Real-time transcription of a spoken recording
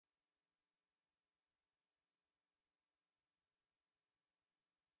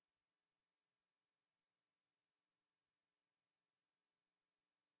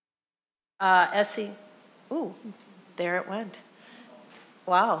SE, ooh, there it went.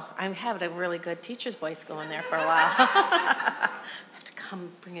 Wow, I'm having a really good teacher's voice going there for a while. I have to come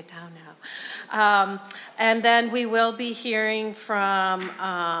bring it down now. And then we will be hearing from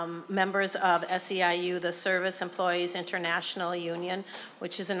members of SEIU, the Service Employees International Union,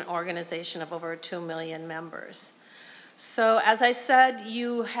 which is an organization of over 2 million members. So as I said,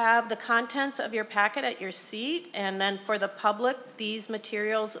 you have the contents of your packet at your seat, and then for the public, these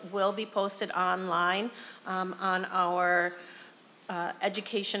materials will be posted online on our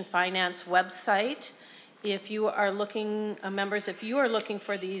Education Finance website. If you are looking, members, if you are looking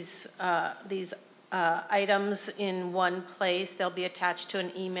for these items in one place, they'll be attached to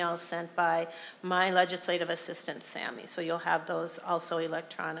an email sent by my legislative assistant, Sammy. So you'll have those also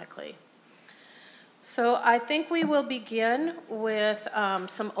electronically. So I think we will begin with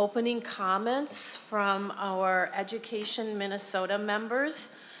some opening comments from our Education Minnesota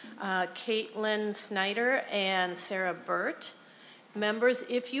members, Caitlin Snyder and Sarah Burt. Members,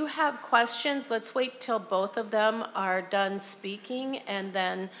 if you have questions, let's wait till both of them are done speaking, and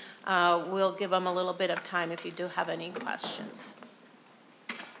then we'll give them a little bit of time if you do have any questions.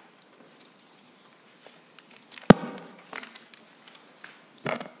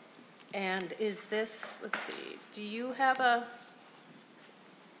 And is this, let's see, do you have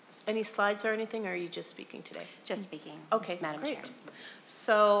any slides or anything, or are you just speaking today? Just speaking. Okay, Madam great. Chair.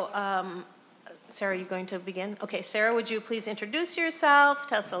 So, Sarah, are you going to begin? Okay, Sarah, would you please introduce yourself,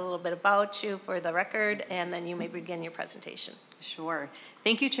 tell us a little bit about you for the record, and then you may begin your presentation. Sure.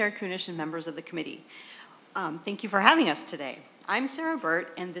 Thank you, Chair Kunish and members of the committee. Thank you for having us today. I'm Sarah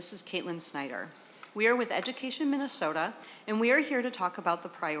Burt, and this is Caitlin Snyder. We are with Education Minnesota, and we are here to talk about the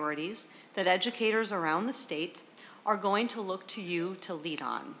priorities that educators around the state are going to look to you to lead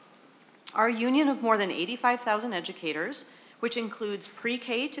on. Our union of more than 85,000 educators, which includes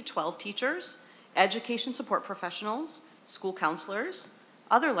pre-K to 12 teachers, education support professionals, school counselors,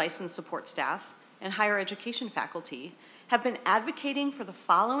 other licensed support staff, and higher education faculty, have been advocating for the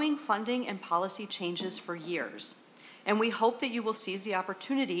following funding and policy changes for years. And we hope that you will seize the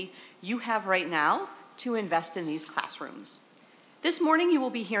opportunity you have right now to invest in these classrooms. This morning you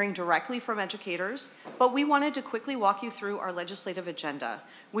will be hearing directly from educators, but we wanted to quickly walk you through our legislative agenda,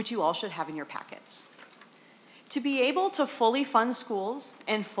 which you all should have in your packets. To be able to fully fund schools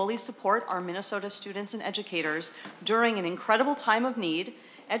and fully support our Minnesota students and educators during an incredible time of need,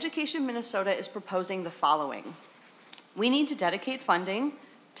 Education Minnesota is proposing the following. We need to dedicate funding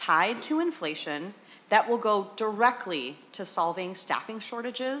tied to inflation that will go directly to solving staffing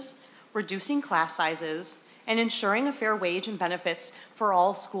shortages, reducing class sizes, and ensuring a fair wage and benefits for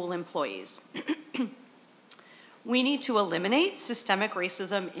all school employees. We need to eliminate systemic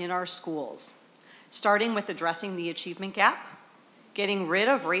racism in our schools, starting with addressing the achievement gap, getting rid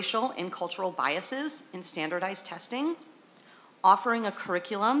of racial and cultural biases in standardized testing, offering a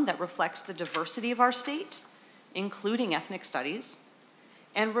curriculum that reflects the diversity of our state, including ethnic studies,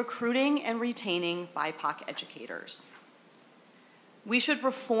 and recruiting and retaining BIPOC educators. We should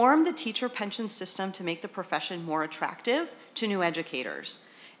reform the teacher pension system to make the profession more attractive to new educators,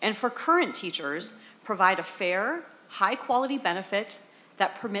 and for current teachers, provide a fair, high-quality benefit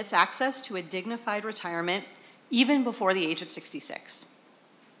that permits access to a dignified retirement even before the age of 66.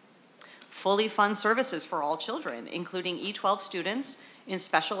 Fully fund services for all children, including E-12 students in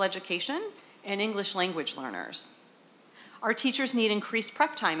special education and English language learners. Our teachers need increased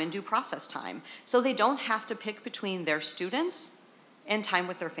prep time and due process time so they don't have to pick between their students and time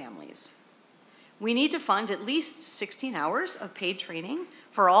with their families. We need to fund at least 16 hours of paid training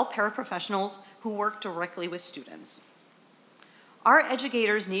for all paraprofessionals who work directly with students. Our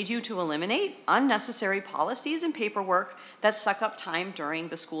educators need you to eliminate unnecessary policies and paperwork that suck up time during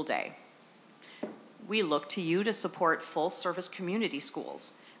the school day. We look to you to support full-service community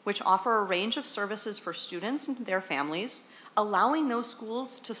schools, which offer a range of services for students and their families, allowing those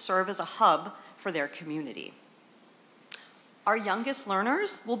schools to serve as a hub for their community. Our youngest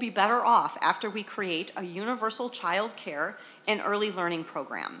learners will be better off after we create a universal child care and early learning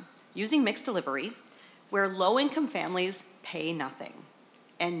program using mixed delivery, where low-income families pay nothing,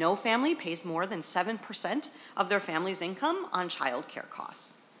 and no family pays more than 7% of their family's income on child care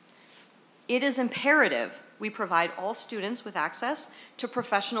costs. It is imperative we provide all students with access to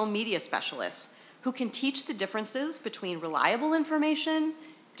professional media specialists who can teach the differences between reliable information,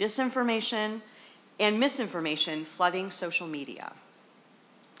 disinformation, and misinformation flooding social media.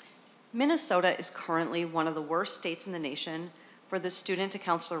 Minnesota is currently one of the worst states in the nation for the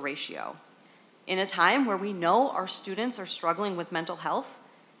student-to-counselor ratio. In a time where we know our students are struggling with mental health,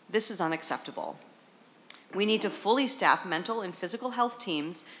 this is unacceptable. We need to fully staff mental and physical health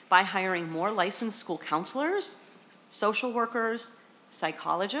teams by hiring more licensed school counselors, social workers,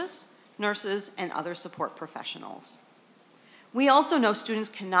 psychologists, nurses, and other support professionals. We also know students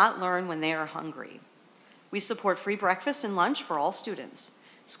cannot learn when they are hungry. We support free breakfast and lunch for all students.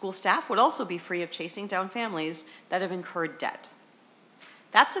 School staff would also be free of chasing down families that have incurred debt.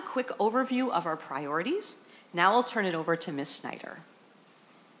 That's a quick overview of our priorities. Now I'll turn it over to Ms. Snyder.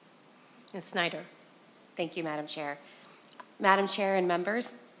 Ms. Snyder. Thank you, Madam Chair. Madam Chair and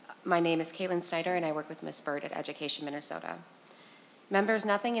members, my name is Caitlin Snyder and I work with Ms. Bird at Education Minnesota. Members,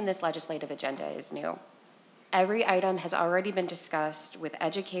 nothing in this legislative agenda is new. Every item has already been discussed with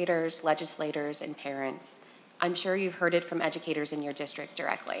educators, legislators, and parents. I'm sure you've heard it from educators in your district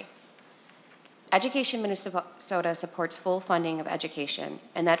directly. Education Minnesota supports full funding of education,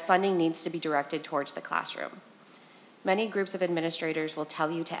 and that funding needs to be directed towards the classroom. Many groups of administrators will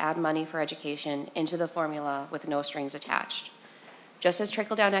tell you to add money for education into the formula with no strings attached. Just as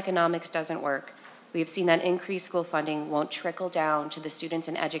trickle-down economics doesn't work, we have seen that increased school funding won't trickle down to the students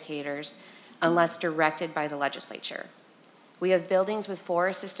and educators unless directed by the legislature. We have buildings with 4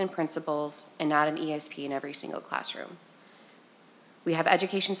 assistant principals and not an ESP in every single classroom. We have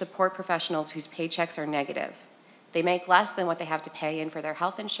education support professionals whose paychecks are negative. They make less than what they have to pay in for their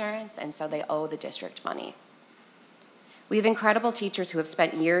health insurance, and so they owe the district money. We have incredible teachers who have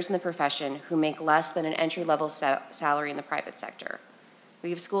spent years in the profession who make less than an entry-level salary in the private sector. We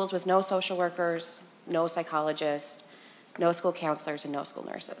have schools with no social workers, no psychologists, no school counselors, and no school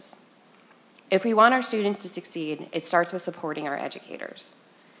nurses. If we want our students to succeed, it starts with supporting our educators.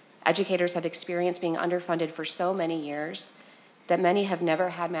 Educators have experienced being underfunded for so many years that many have never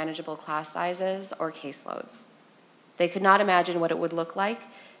had manageable class sizes or caseloads. They could not imagine what it would look like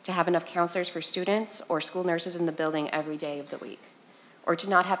to have enough counselors for students or school nurses in the building every day of the week, or to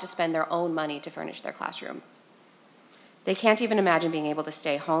not have to spend their own money to furnish their classroom. They can't even imagine being able to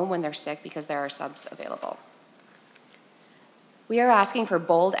stay home when they're sick because there are subs available. We are asking for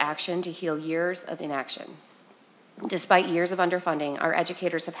bold action to heal years of inaction. Despite years of underfunding, our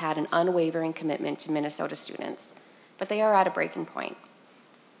educators have had an unwavering commitment to Minnesota students, but they are at a breaking point.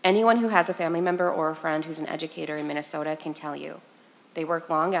 Anyone who has a family member or a friend who's an educator in Minnesota can tell you, they work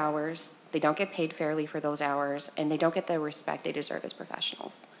long hours, they don't get paid fairly for those hours, and they don't get the respect they deserve as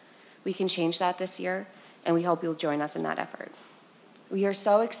professionals. We can change that this year, and we hope you'll join us in that effort. We are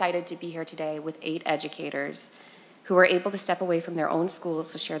so excited to be here today with 8 educators who are able to step away from their own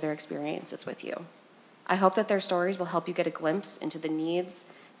schools to share their experiences with you. I hope that their stories will help you get a glimpse into the needs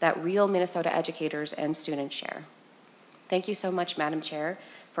that real Minnesota educators and students share. Thank you so much, Madam Chair,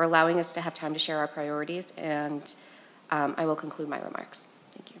 for allowing us to have time to share our priorities, and I will conclude my remarks.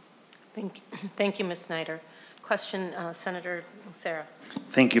 Thank you. Thank you, Ms. Snyder. Question, Senator Lucero.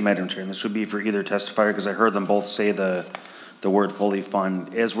 Thank you, Madam Chair. And this would be for either testifier, because I heard them both say the word fully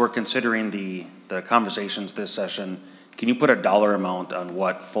fund. As we're considering the conversations this session, can you put a dollar amount on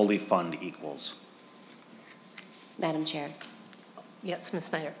what fully fund equals? Madam Chair. Yes, Ms.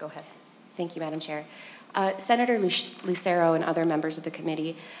 Snyder, go ahead. Thank you, Madam Chair. Senator Lucero and other members of the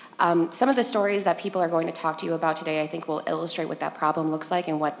committee, some of the stories that people are going to talk to you about today I think will illustrate what that problem looks like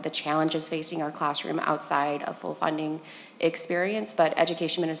and what the challenges facing our classroom outside of full funding experience. But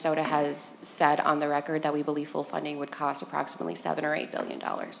Education Minnesota has said on the record that we believe full funding would cost approximately $7 or $8 billion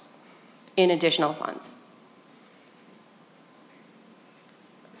in additional funds.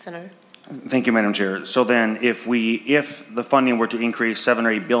 Senator? Thank you, Madam Chair. So then if the funding were to increase $7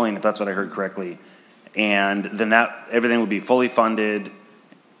 or $8 billion, if that's what I heard correctly, and then that everything would be fully funded,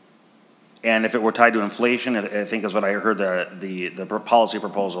 and if it were tied to inflation, I think is what I heard the policy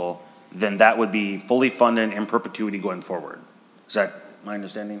proposal, then that would be fully funded in perpetuity going forward. Is that my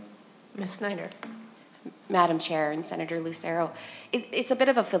understanding? Ms. Snyder. Madam Chair and Senator Lucero, it's a bit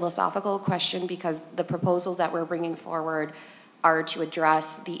of a philosophical question because the proposals that we're bringing forward are to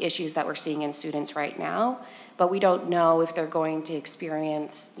address the issues that we're seeing in students right now, but we don't know if they're going to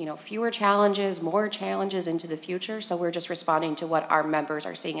experience, fewer challenges, more challenges into the future, so we're just responding to what our members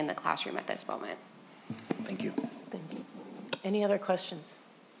are seeing in the classroom at this moment. Thank you. Thank you. Any other questions?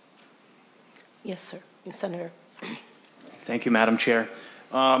 Yes, sir. Senator. Thank you, Madam Chair.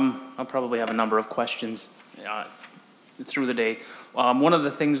 I'll probably have a number of questions through the day. One of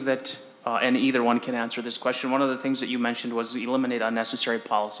the things that and either one can answer this question. One of the things that you mentioned was eliminate unnecessary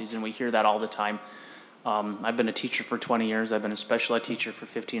policies, and we hear that all the time. I've been a teacher for 20 years. I've been a special ed teacher for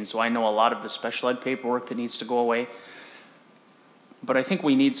 15, so I know a lot of the special ed paperwork that needs to go away. But I think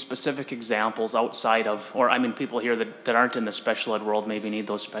we need specific examples outside of, people here that aren't in the special ed world maybe need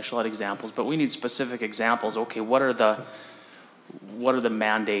those special ed examples, but we need specific examples. Okay, what are the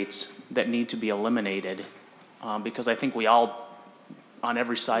mandates that need to be eliminated because I think we all, on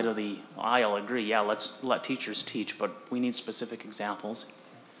every side of the aisle, agree, yeah, let's let teachers teach, but we need specific examples.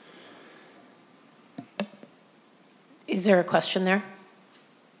 Is there a question there?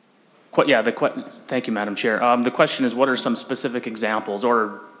 Thank you, Madam Chair. The question is, what are some specific examples,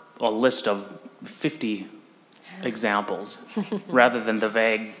 or a list of 50 examples, rather than the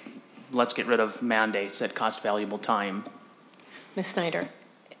vague, let's get rid of mandates that cost valuable time? Ms. Snyder?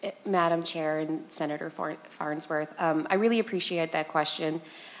 Madam Chair and Senator Farnsworth, I really appreciate that question.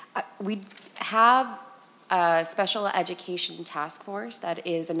 We have a special education task force that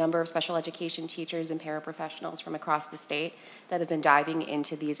is a number of special education teachers and paraprofessionals from across the state that have been diving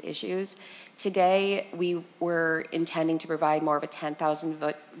into these issues. Today, we were intending to provide more of a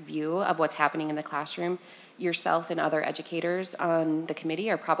 10,000-foot view of what's happening in the classroom. Yourself and other educators on the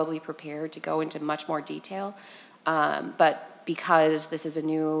committee are probably prepared to go into much more detail, but because this is a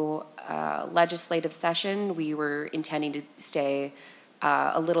new legislative session, we were intending to stay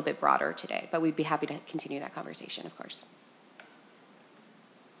a little bit broader today, but we'd be happy to continue that conversation, of course.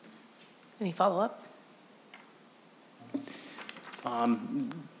 Any follow-up?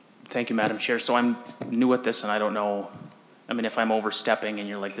 Thank you, Madam Chair. So I'm new at this, and I don't know, I mean, if I'm overstepping and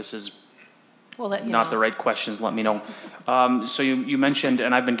you're like, this is We'll let you not know. the right questions, let me know. So you mentioned,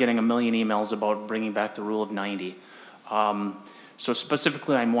 and I've been getting a million emails about bringing back the rule of 90. So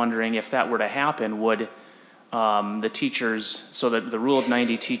specifically, I'm wondering if that were to happen, would the teachers, so that the rule of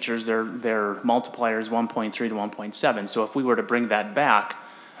 90 teachers, their multiplier is 1.3 to 1.7. So if we were to bring that back,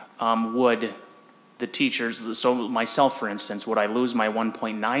 would the teachers, so myself, for instance, would I lose my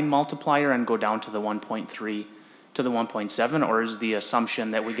 1.9 multiplier and go down to the 1.3 to the 1.7, or is the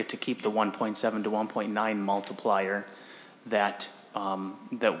assumption that we get to keep the 1.7 to 1.9 multiplier that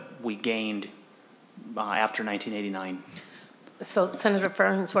that we gained after 1989? So Senator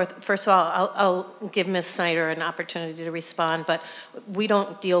Farnsworth, first of all, I'll give Ms. Snyder an opportunity to respond, but we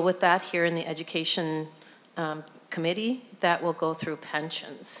don't deal with that here in the Education Committee. That will go through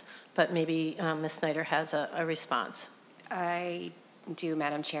pensions, but maybe Ms. Snyder has a response. I do,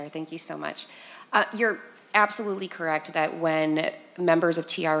 Madam Chair. Thank you so much. You're absolutely correct that when members of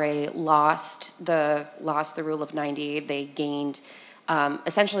TRA lost the rule of 90, they gained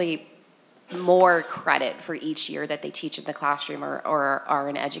essentially more credit for each year that they teach in the classroom or are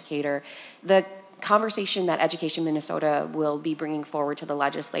an educator. The conversation that Education Minnesota will be bringing forward to the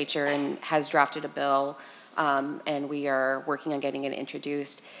legislature and has drafted a bill, and we are working on getting it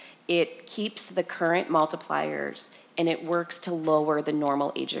introduced. It keeps the current multipliers and it works to lower the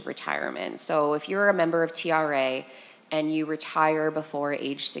normal age of retirement. So if you're a member of TRA and you retire before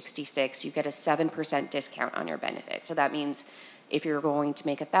age 66, you get a 7% discount on your benefit. So that means if you're going to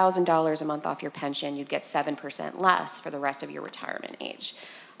make $1,000 a month off your pension, you'd get 7% less for the rest of your retirement age.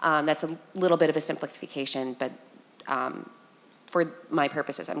 That's a little bit of a simplification, but for my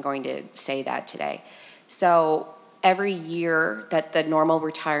purposes, I'm going to say that today. So every year that the normal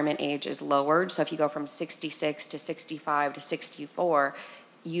retirement age is lowered, so if you go from 66 to 65 to 64,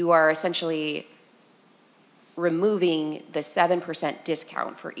 you are essentially removing the 7%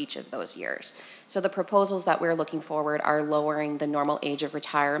 discount for each of those years. So the proposals that we're looking forward are lowering the normal age of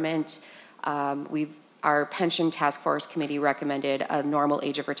retirement. Our pension task force committee recommended a normal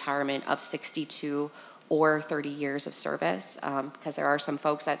age of retirement of 62 or 30 years of service, because there are some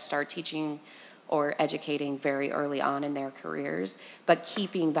folks that start teaching or educating very early on in their careers, but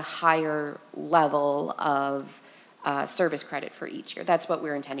keeping the higher level of service credit for each year. That's what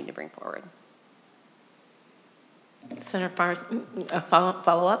we're intending to bring forward. Senator Farns,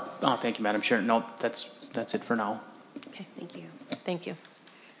 follow up? Oh, thank you, Madam Chair. No, that's it for now. Okay, Thank you. thank you.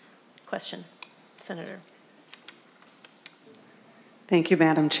 Question, Senator. Thank you,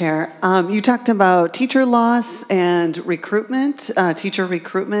 Madam Chair. You talked about teacher loss and recruitment, teacher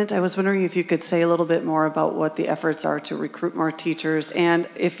recruitment. I was wondering if you could say a little bit more about what the efforts are to recruit more teachers, and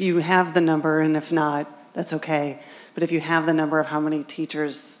if you have the number, and if not, that's okay. But if you have the number of how many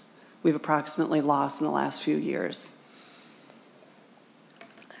teachers we've approximately lost in the last few years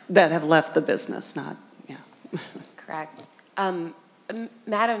that have left the business, not, yeah. Correct.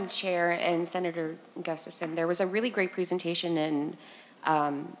 Madam Chair and Senator Gustafson, there was a really great presentation in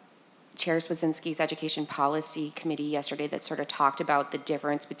Chair Swedzinski's Education Policy Committee yesterday that sort of talked about the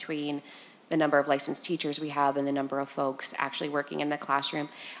difference between the number of licensed teachers we have and the number of folks actually working in the classroom.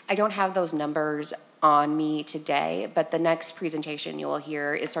 I don't have those numbers on me today, but the next presentation you will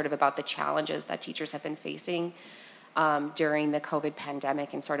hear is sort of about the challenges that teachers have been facing during the COVID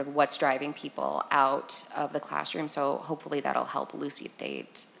pandemic and sort of what's driving people out of the classroom. So hopefully that'll help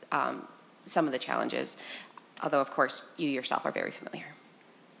elucidate some of the challenges, although of course you yourself are very familiar.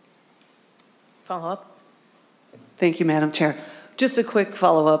 Follow up? Thank you, Madam Chair. Just a quick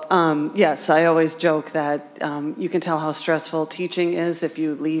follow-up. Yes, I always joke that you can tell how stressful teaching is if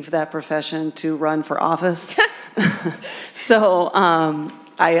you leave that profession to run for office. So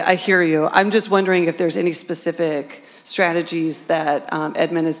I hear you. I'm just wondering if there's any specific strategies that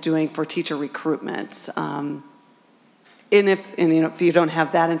Edmond is doing for teacher recruitment. And if you don't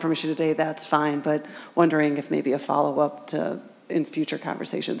have that information today, that's fine, but wondering if maybe a follow-up in future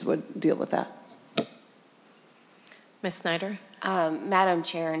conversations would deal with that. Ms. Snyder? Madam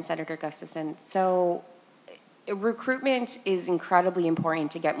Chair and Senator Gustafson, so recruitment is incredibly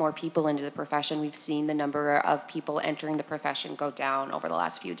important to get more people into the profession. We've seen the number of people entering the profession go down over the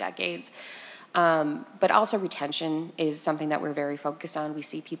last few decades. But also retention is something that we're very focused on. We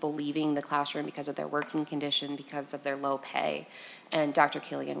see people leaving the classroom because of their working condition, because of their low pay. And Dr.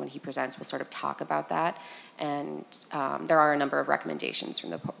 Killian, when he presents, will sort of talk about that. And there are a number of recommendations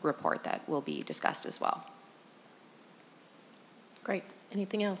from the report that will be discussed as well. Great.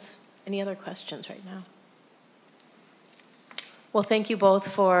 Anything else? Any other questions right now? Well, thank you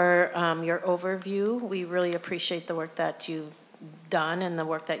both for your overview. We really appreciate the work that you've done and the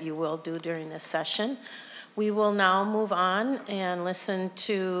work that you will do during this session. We will now move on and listen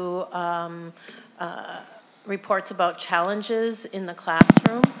to reports about challenges in the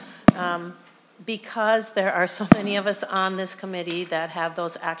classroom. Because there are so many of us on this committee that have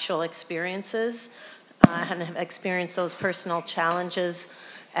those actual experiences and have experienced those personal challenges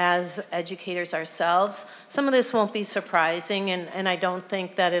as educators ourselves. Some of this won't be surprising, and I don't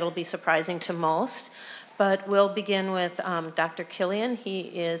think that it'll be surprising to most, but we'll begin with Dr. Killian. He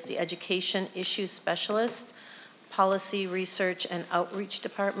is the Education Issues Specialist, Policy Research and Outreach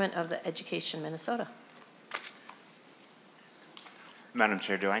Department of the Education Minnesota. Madam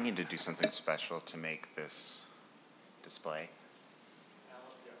Chair, do I need to do something special to make this display?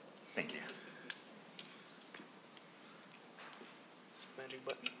 Thank you. Magic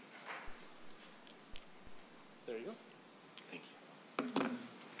button. There you go. Thank you.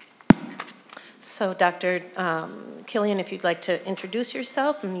 So Dr. Killian, if you'd like to introduce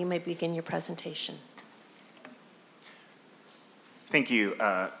yourself, and you may begin your presentation. Thank you.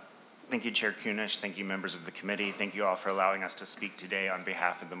 Thank you, Chair Kunish. Thank you, members of the committee. Thank you all for allowing us to speak today on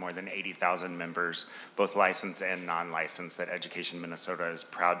behalf of the more than 80,000 members, both licensed and non-licensed, that Education Minnesota is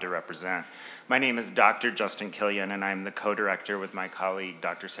proud to represent. My name is Dr. Justin Killian, and I'm the co-director with my colleague,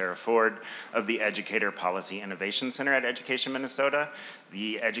 Dr. Sarah Ford, of the Educator Policy Innovation Center at Education Minnesota.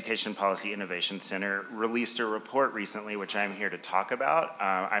 The Education Policy Innovation Center released a report recently, which I'm here to talk about.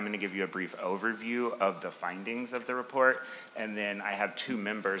 I'm going to give you a brief overview of the findings of the report, and then I have two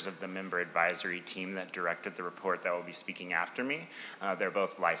members of the member advisory team that directed the report that will be speaking after me. They're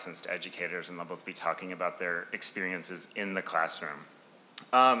both licensed educators, and they'll both be talking about their experiences in the classroom.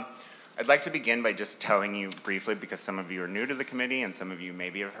 I'd like to begin by just telling you briefly, because some of you are new to the committee and some of you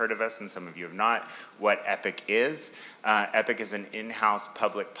maybe have heard of us and some of you have not, what EPIC is. EPIC is an in-house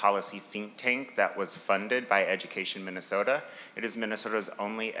public policy think tank that was funded by Education Minnesota. It is Minnesota's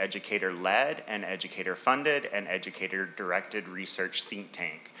only educator-led and educator-funded and educator-directed research think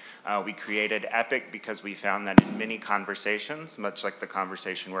tank. We created EPIC because we found that in many conversations, much like the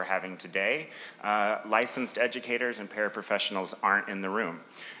conversation we're having today, licensed educators and paraprofessionals aren't in the room.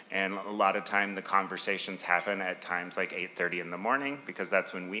 And a lot of time the conversations happen at times like 8:30 in the morning, because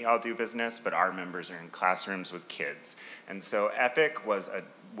that's when we all do business, but our members are in classrooms with kids. And so EPIC was a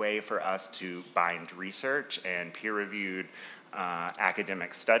way for us to bind research and peer-reviewed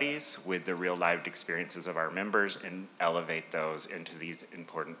academic studies with the real-lived experiences of our members and elevate those into these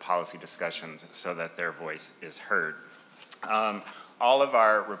important policy discussions so that their voice is heard. All of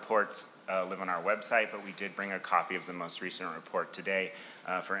our reports live on our website, but we did bring a copy of the most recent report today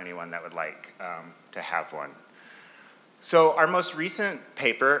for anyone that would like to have one. So our most recent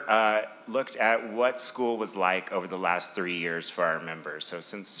paper looked at what school was like over the last 3 years for our members. So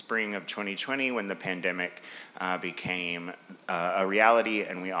since spring of 2020, when the pandemic became a reality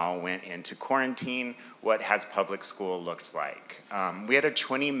and we all went into quarantine, what has public school looked like? We had a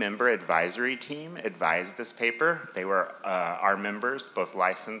 20-member advisory team advise this paper. They were our members, both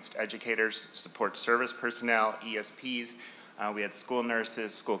licensed educators, support service personnel, ESPs. We had school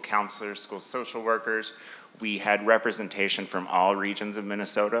nurses, school counselors, school social workers. We had representation from all regions of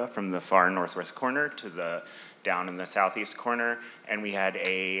Minnesota, from the far northwest corner to the down in the southeast corner, and we had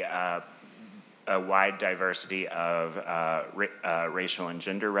a wide diversity of racial and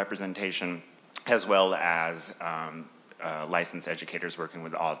gender representation, as well as licensed educators working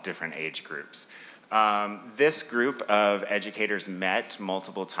with all different age groups. This group of educators met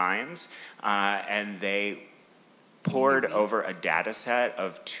multiple times, and they pored over a data set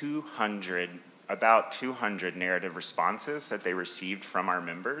of 200 about 200 narrative responses that they received from our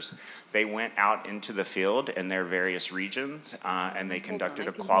members. They went out into the field in their various regions and they conducted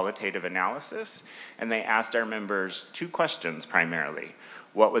a qualitative analysis, and they asked our members 2 questions primarily.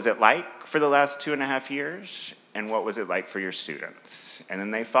 What was it like for the last 2.5 years? And what was it like for your students? And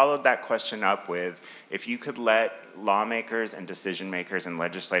then they followed that question up with, if you could let lawmakers and decision makers and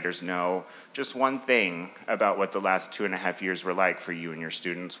legislators know just one thing about what the last 2.5 years were like for you and your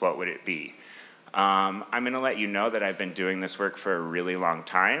students, what would it be? I'm gonna let you know that I've been doing this work for a really long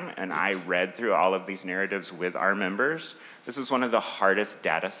time, and I read through all of these narratives with our members. This is one of the hardest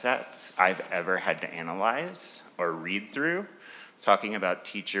data sets I've ever had to analyze or read through, talking about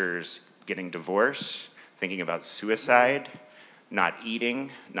teachers getting divorced, thinking about suicide, not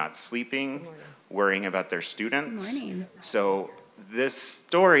eating, not sleeping, worrying about their students. So this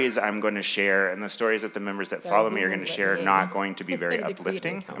stories I'm going to share and the stories that the members that follow me are going to share are not going to be very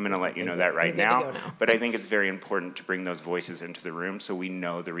uplifting. I'm going to let you know that right now. But I think it's very important to bring those voices into the room so we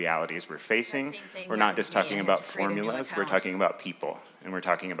know the realities we're facing. We're not just talking about formulas, we're talking about people, and we're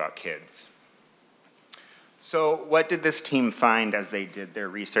talking about kids. So what did this team find as they did their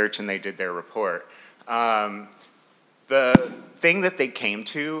research and they did their report? The thing that they came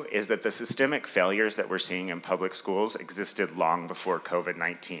to is that the systemic failures that we're seeing in public schools existed long before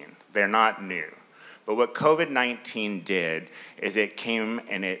COVID-19. They're not new. But what COVID-19 did is it came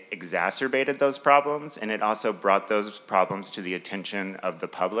and it exacerbated those problems, and it also brought those problems to the attention of the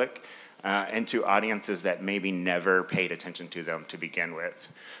public and to audiences that maybe never paid attention to them to begin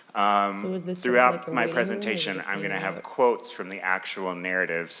with. Throughout my presentation, I'm going to have quotes from the actual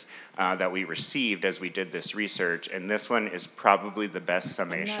narratives that we received as we did this research, and this one is probably the best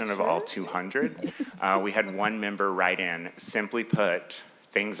summation of all 200. We had one member write in, simply put,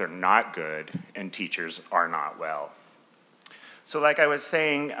 things are not good and teachers are not well. So like I was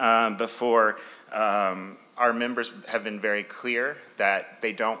saying before, our members have been very clear that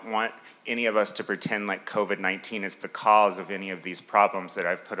they don't want any of us to pretend like COVID-19 is the cause of any of these problems that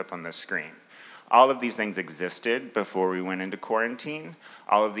I've put up on the screen. All of these things existed before we went into quarantine.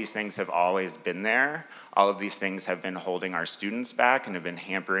 All of these things have always been there. All of these things have been holding our students back and have been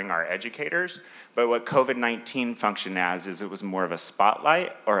hampering our educators. But what COVID-19 functioned as is it was more of a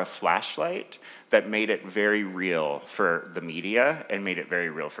spotlight or a flashlight that made it very real for the media and made it very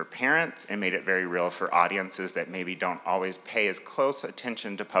real for parents and made it very real for audiences that maybe don't always pay as close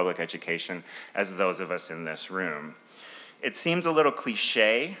attention to public education as those of us in this room. It seems a little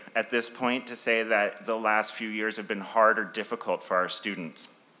cliche at this point to say that the last few years have been hard or difficult for our students.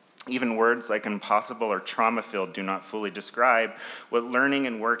 Even words like impossible or trauma-filled do not fully describe what learning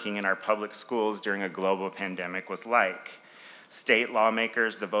and working in our public schools during a global pandemic was like. State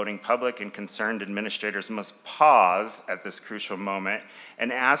lawmakers, the voting public, and concerned administrators must pause at this crucial moment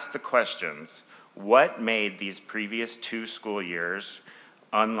and ask the questions, what made these previous 2 school years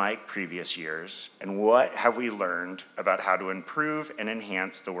unlike previous years, and what have we learned about how to improve and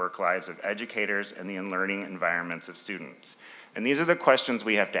enhance the work lives of educators and the learning environments of students? And these are the questions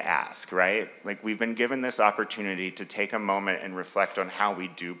we have to ask, right? Like, we've been given this opportunity to take a moment and reflect on how we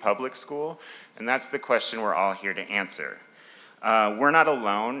do public school, and that's the question we're all here to answer. We're not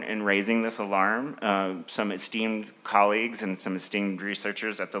alone in raising this alarm. Some esteemed colleagues and some esteemed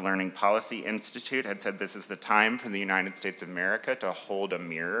researchers at the Learning Policy Institute had said this is the time for the United States of America to hold a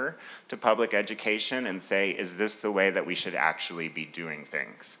mirror to public education and say, is this the way that we should actually be doing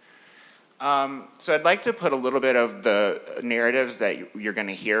things? So I'd like to put a little bit of the narratives that you're going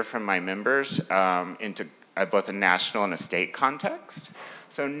to hear from my members into both a national and a state context.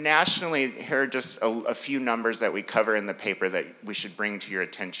 So nationally, here are just a few numbers that we cover in the paper that we should bring to your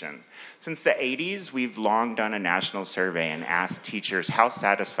attention. Since the 80s, we've long done a national survey and asked teachers, how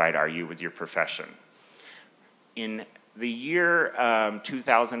satisfied are you with your profession? In the year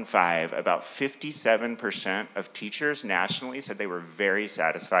 2005, about 57% of teachers nationally said they were very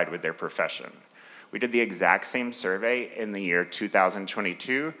satisfied with their profession. We did the exact same survey in the year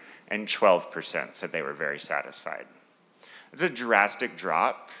 2022, and 12% said they were very satisfied. It's a drastic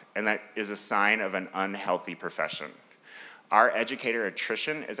drop, and that is a sign of an unhealthy profession. Our educator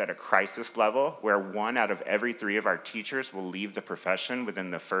attrition is at a crisis level where 1 out of every 3 of our teachers will leave the profession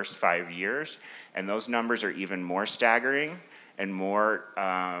within the first 5 years, and those numbers are even more staggering and more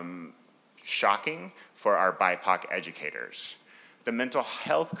shocking for our BIPOC educators. The mental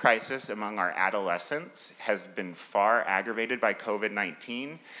health crisis among our adolescents has been far aggravated by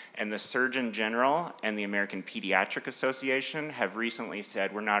COVID-19, and the Surgeon General and the American Pediatric Association have recently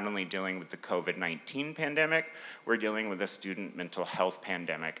said we're not only dealing with the COVID-19 pandemic, we're dealing with a student mental health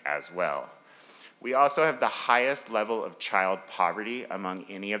pandemic as well. We also have the highest level of child poverty among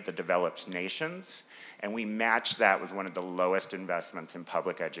any of the developed nations, and we match that with one of the lowest investments in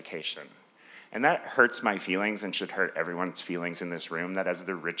public education. And that hurts my feelings and should hurt everyone's feelings in this room, that as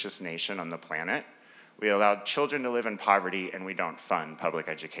the richest nation on the planet, we allow children to live in poverty and we don't fund public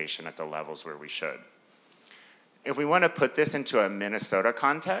education at the levels where we should. If we want to put this into a Minnesota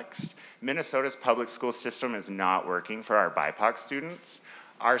context, Minnesota's public school system is not working for our BIPOC students.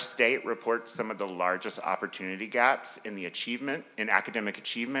 Our state reports some of the largest opportunity gaps in the achievement, in academic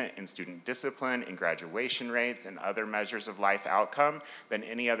achievement, in student discipline, in graduation rates, and other measures of life outcome than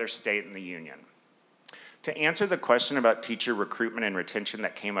any other state in the union. To answer the question about teacher recruitment and retention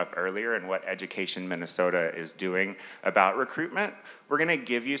that came up earlier and what Education Minnesota is doing about recruitment, we're gonna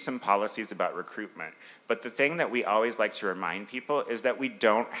give you some policies about recruitment. But the thing that we always like to remind people is that we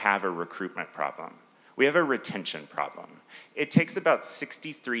don't have a recruitment problem. We have a retention problem. It takes about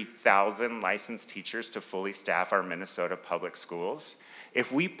 63,000 licensed teachers to fully staff our Minnesota public schools.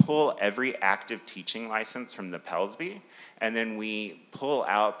 If we pull every active teaching license from the PELSB, and then we pull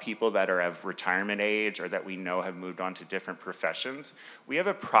out people that are of retirement age or that we know have moved on to different professions, we have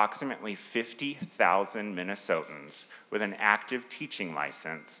approximately 50,000 Minnesotans with an active teaching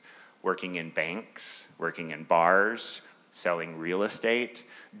license working in banks, working in bars, selling real estate,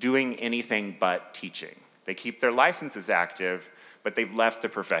 doing anything but teaching. They keep their licenses active, but they've left the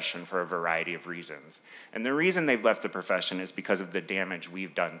profession for a variety of reasons. And the reason they've left the profession is because of the damage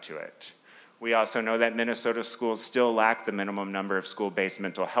we've done to it. We also know that Minnesota schools still lack the minimum number of school-based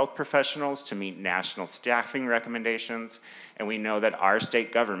mental health professionals to meet national staffing recommendations, and we know that our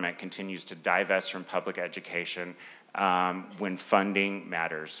state government continues to divest from public education when funding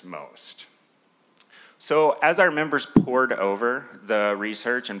matters most. So as our members pored over the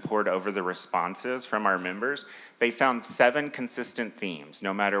research and pored over the responses from our members, they found 7 consistent themes,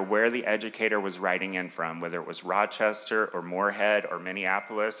 no matter where the educator was writing in from, whether it was Rochester or Moorhead or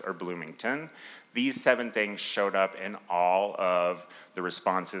Minneapolis or Bloomington. These 7 things showed up in all of the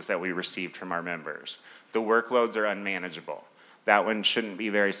responses that we received from our members. The workloads are unmanageable. That one shouldn't be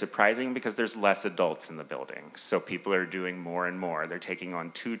very surprising because there's less adults in the building. So people are doing more and more. They're taking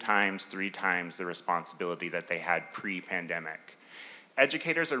on 2 times, 3 times the responsibility that they had pre-pandemic.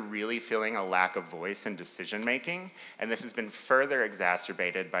 Educators are really feeling a lack of voice in decision-making, and this has been further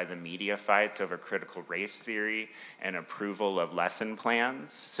exacerbated by the media fights over critical race theory and approval of lesson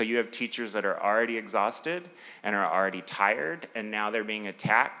plans. So you have teachers that are already exhausted and are already tired, and now they're being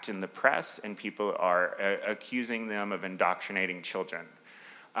attacked in the press, and people are accusing them of indoctrinating children.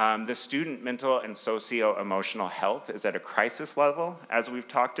 The student mental and socio-emotional health is at a crisis level, as we've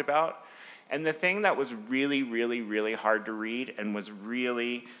talked about. And the thing that was really, really, really hard to read and was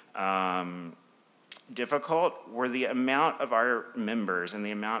really difficult were the amount of our members and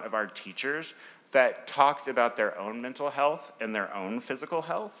the amount of our teachers that talked about their own mental health and their own physical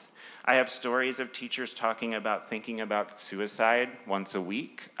health. I have stories of teachers talking about thinking about suicide once a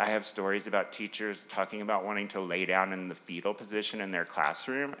week. I have stories about teachers talking about wanting to lay down in the fetal position in their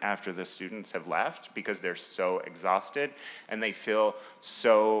classroom after the students have left because they're so exhausted and they feel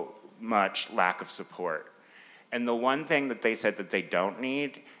so much lack of support. And the one thing that they said that they don't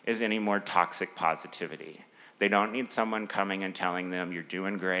need is any more toxic positivity. They don't need someone coming and telling them, you're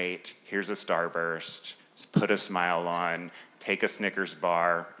doing great, here's a Starburst, put a smile on, take a Snickers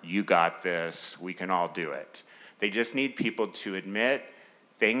bar, you got this, we can all do it. They just need people to admit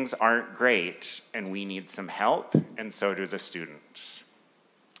things aren't great and we need some help, and so do the students.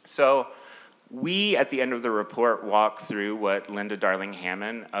 So we, at the end of the report, walk through what Linda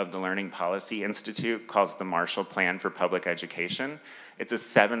Darling-Hammond of the Learning Policy Institute calls the Marshall Plan for Public Education. It's a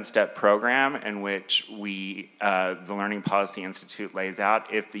 7-step program in which the Learning Policy Institute lays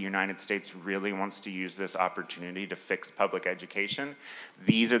out if the United States really wants to use this opportunity to fix public education,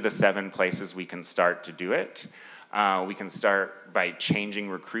 these are the 7 places we can start to do it. We can start by changing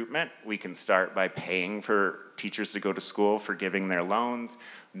recruitment. We can start by paying for teachers to go to school, forgiving their loans.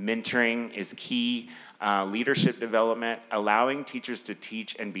 Mentoring is key. Leadership development, allowing teachers to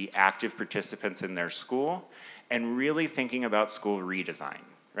teach and be active participants in their school, and really thinking about school redesign,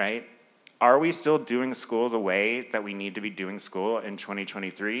 right? Are we still doing school the way that we need to be doing school in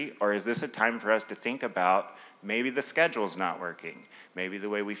 2023? Or is this a time for us to think about maybe the schedule's not working? Maybe the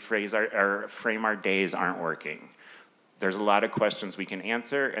way we frame our days aren't working? There's a lot of questions we can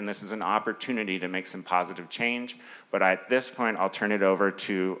answer, and this is an opportunity to make some positive change. But at this point, I'll turn it over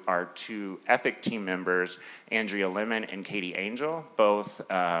to our 2 EPIC team members, Andrea Lemon and Katie Angel, both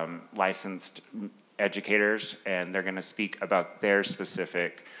licensed educators, and they're gonna speak about their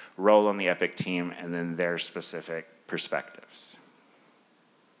specific role on the EPIC team and then their specific perspectives.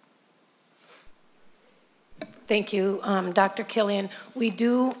 Thank you, Dr. Killian. We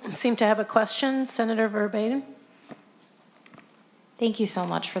do seem to have a question. Senator Verbatim? Thank you so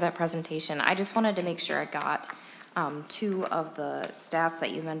much for that presentation. I just wanted to make sure I got two of the stats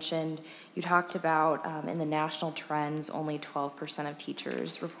that you mentioned. You talked about in the national trends, only 12% of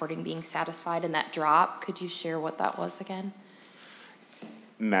teachers reporting being satisfied, and that drop. Could you share what that was again?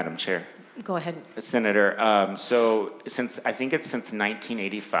 Madam Chair. Go ahead. Senator, so I think it's since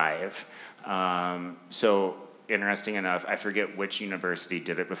 1985. So interesting enough, I forget which university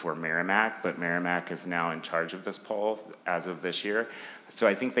did it before Merrimack, but Merrimack is now in charge of this poll as of this year. So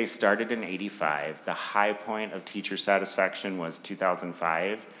I think they started in 85. The high point of teacher satisfaction was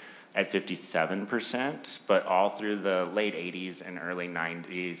 2005 at 57%, but all through the late 80s and early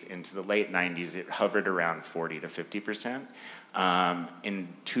 90s into the late 90s, it hovered around 40 to 50%. In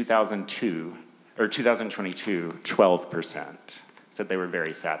 2022, 12% said they were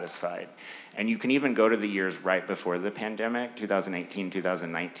very satisfied. And you can even go to the years right before the pandemic, 2018,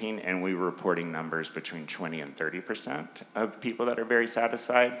 2019, and we were reporting numbers between 20 and 30% of people that are very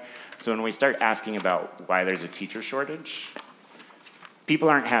satisfied. So when we start asking about why there's a teacher shortage, people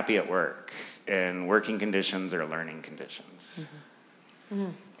aren't happy at work, and working conditions or learning conditions.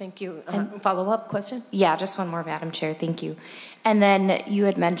 Thank you. Follow-up question? Yeah, just one more, Madam Chair. Thank you. And then you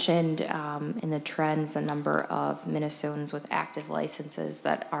had mentioned in the trends a number of Minnesotans with active licenses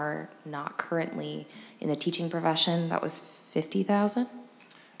that are not currently in the teaching profession. That was 50,000?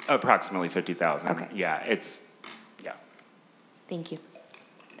 Approximately 50,000. Okay. Yeah, yeah. Thank you.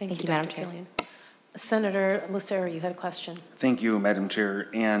 Thank you, Madam Dr. Chair. Killian. Senator Lucero, you had a question. Thank you, Madam Chair.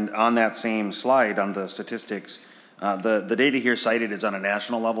 And on that same slide on the statistics, the data here cited is on a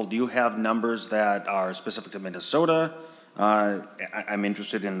national level. Do you have numbers that are specific to Minnesota? I'm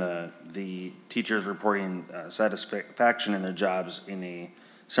interested in the teachers reporting satisfaction in their jobs in a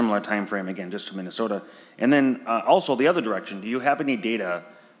similar time frame, again, just to Minnesota. And then also the other direction, do you have any data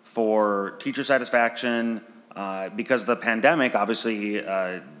for teacher satisfaction? Because the pandemic obviously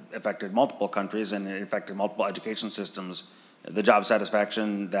affected multiple countries and it affected multiple education systems, the job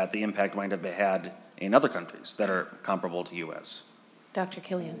satisfaction that the impact might have had in other countries that are comparable to U.S. Dr.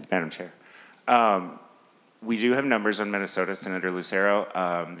 Killian. Madam Chair. We do have numbers on Minnesota, Senator Lucero.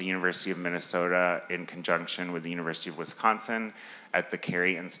 The University of Minnesota, in conjunction with the University of Wisconsin, at the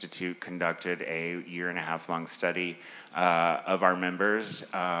Carey Institute, conducted a 1.5-year-long study of our members,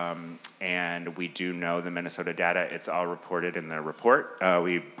 and we do know the Minnesota data. It's all reported in the report.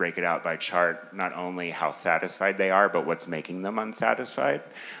 We break it out by chart, not only how satisfied they are, but what's making them unsatisfied,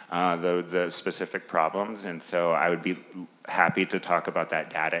 the specific problems, and so I would be happy to talk about that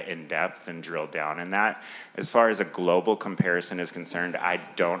data in depth and drill down in that. As far as a global comparison is concerned, I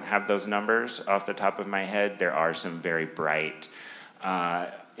don't have those numbers off the top of my head. There are some very bright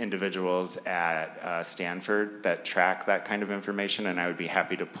individuals at Stanford that track that kind of information, and I would be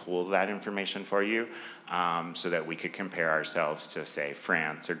happy to pull that information for you so that we could compare ourselves to, say,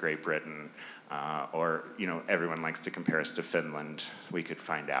 France or Great Britain, or, you know, everyone likes to compare us to Finland. We could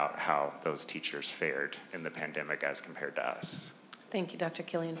find out how those teachers fared in the pandemic as compared to us. Thank you, Dr.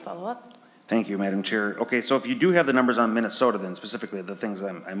 Killian. Follow-up? Thank you, Madam Chair. Okay, so if you do have the numbers on Minnesota, then specifically the things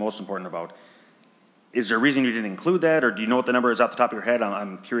I'm most important about, is there a reason you didn't include that, or do you know what the number is off the top of your head?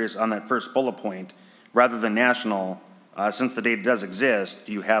 I'm curious on that first bullet point, rather than national, since the data does exist,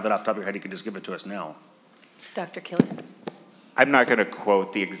 do you have it off the top of your head? You could just give it to us now. Dr. Killian. I'm not going to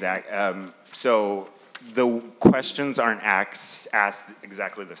quote the exact, so the questions aren't asked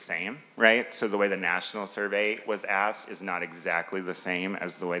exactly the same, right? So the way the national survey was asked is not exactly the same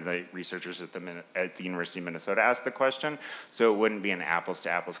as the way the researchers at the University of Minnesota asked the question, so it wouldn't be an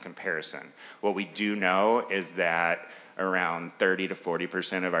apples-to-apples comparison. What we do know is that around 30 to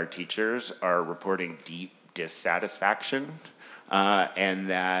 40% of our teachers are reporting deep dissatisfaction, and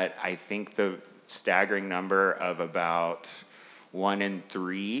that I think the staggering number of about 1 in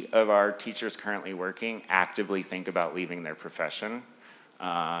 3 of our teachers currently working actively think about leaving their profession,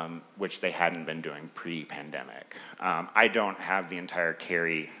 which they hadn't been doing pre-pandemic. I don't have the entire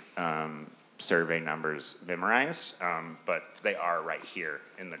Carey survey numbers memorized, but they are right here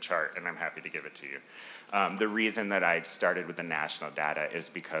in the chart, and I'm happy to give it to you. The reason that I started with the national data is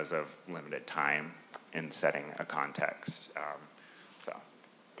because of limited time in setting a context.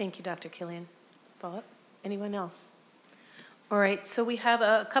 Thank you, Dr. Killian. Follow-up? Anyone else? All right, so we have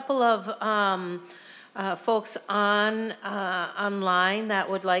a couple of folks online that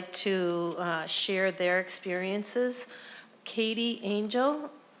would like to share their experiences. Katie Angel,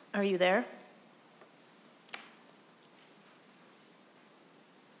 are you there?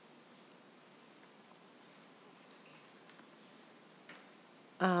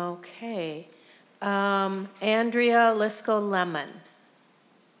 Okay. Andrea Lisco-Lemon.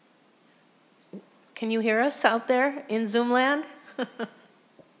 Can you hear us out there in Zoom land?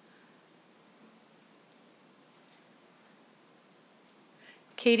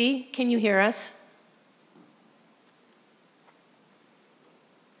 Katie, can you hear us?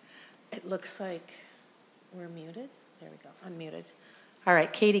 It looks like we're muted. There we go, unmuted. All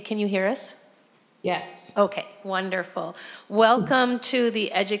right, Katie, can you hear us? Yes. Okay, wonderful. Welcome to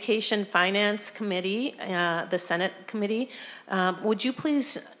the Education Finance Committee, the Senate Committee. Would you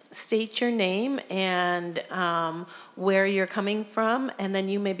please state your name and where you're coming from, and then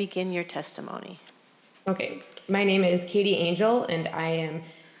you may begin your testimony. Okay, my name is Katie Angel, and I am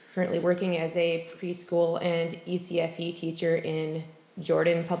currently working as a preschool and ECFE teacher in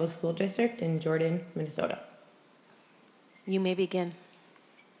Jordan Public School District in Jordan, Minnesota. You may begin.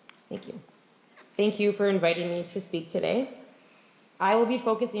 Thank you. Thank you for inviting me to speak today. I will be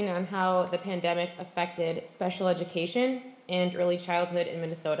focusing on how the pandemic affected special education and early childhood in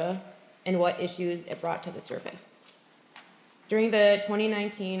Minnesota and what issues it brought to the surface. During the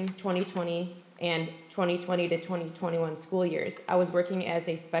 2019-2020 and 2020 to 2021 school years, I was working as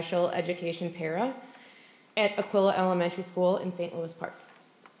a special education para at Aquila Elementary School in St. Louis Park.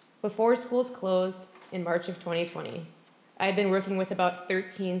 Before schools closed in March of 2020, I had been working with about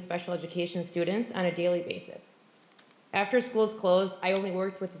 13 special education students on a daily basis. After schools closed, I only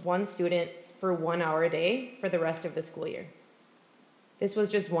worked with one student for 1 hour a day for the rest of the school year. This was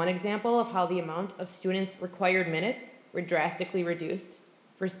just one example of how the amount of students' required minutes were drastically reduced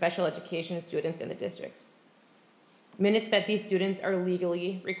for special education students in the district. Minutes that these students are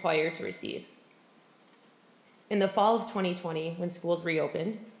legally required to receive. In the fall of 2020, when schools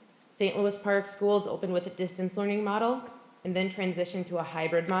reopened, St. Louis Park schools opened with a distance learning model and then transitioned to a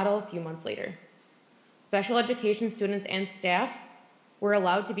hybrid model a few months later. Special education students and staff were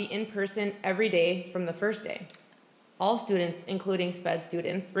allowed to be in person every day from the first day. All students, including SPED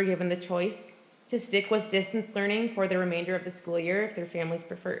students, were given the choice to stick with distance learning for the remainder of the school year if their families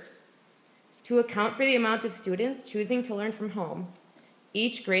preferred. To account for the amount of students choosing to learn from home,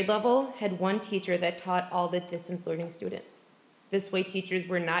 each grade level had one teacher that taught all the distance learning students. This way, teachers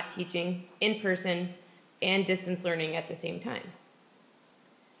were not teaching in person and distance learning at the same time.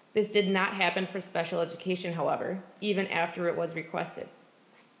 This did not happen for special education, however, even after it was requested.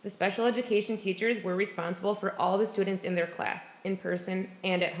 The special education teachers were responsible for all the students in their class, in person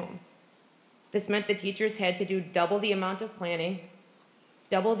and at home. This meant the teachers had to do double the amount of planning,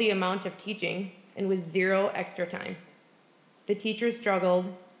 double the amount of teaching, and with zero extra time. The teachers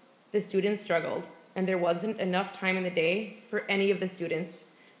struggled, the students struggled, and there wasn't enough time in the day for any of the students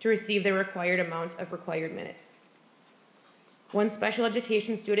to receive the required amount of required minutes. One special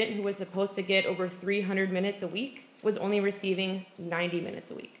education student who was supposed to get over 300 minutes a week was only receiving 90 minutes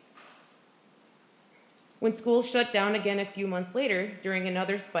a week. When schools shut down again a few months later during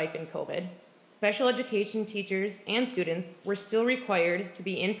another spike in COVID, special education teachers and students were still required to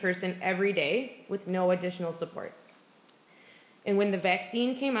be in person every day with no additional support. And when the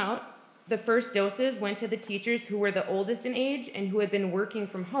vaccine came out, the first doses went to the teachers who were the oldest in age and who had been working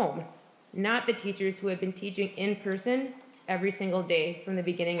from home, not the teachers who had been teaching in person every single day from the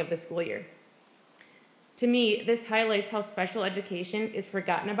beginning of the school year. To me, this highlights how special education is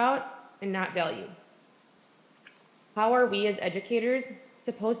forgotten about and not valued. How are we as educators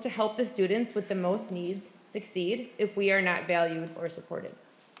supposed to help the students with the most needs succeed if we are not valued or supported?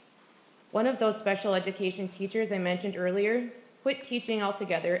 One of those special education teachers I mentioned earlier quit teaching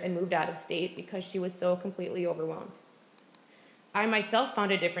altogether and moved out of state because she was so completely overwhelmed. I myself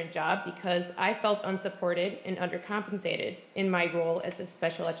found a different job because I felt unsupported and undercompensated in my role as a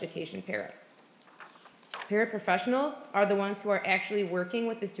special education para. Paraprofessionals are the ones who are actually working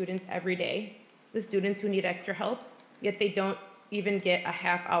with the students every day, the students who need extra help, yet they don't even get a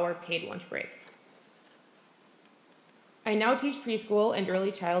half-hour paid lunch break. I now teach preschool and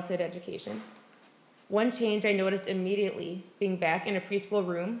early childhood education. One change I noticed immediately being back in a preschool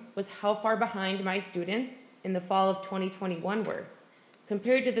room was how far behind my students in the fall of 2021 were,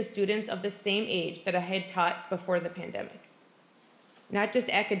 compared to the students of the same age that I had taught before the pandemic. Not just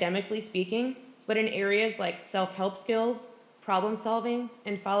academically speaking, but in areas like self-help skills, problem solving,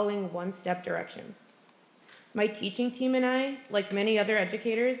 and following one-step directions. My teaching team and I, like many other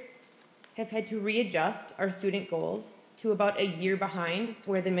educators, have had to readjust our student goals to about a year behind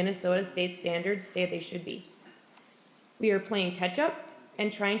where the Minnesota state standards say they should be. We are playing catch up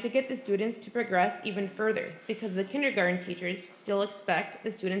and trying to get the students to progress even further because the kindergarten teachers still expect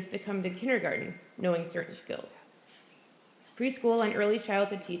the students to come to kindergarten knowing certain skills. Preschool and early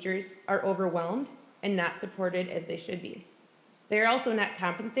childhood teachers are overwhelmed and not supported as they should be. They are also not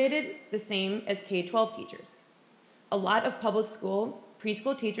compensated the same as K-12 teachers. A lot of public school,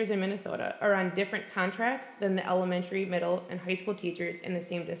 preschool teachers in Minnesota are on different contracts than the elementary, middle, and high school teachers in the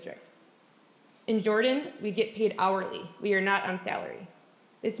same district. In Jordan, we get paid hourly. We are not on salary.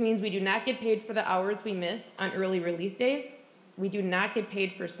 This means we do not get paid for the hours we miss on early release days, we do not get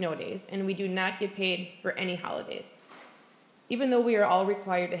paid for snow days, and we do not get paid for any holidays. Even though we are all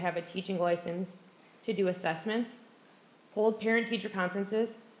required to have a teaching license, to do assessments, hold parent-teacher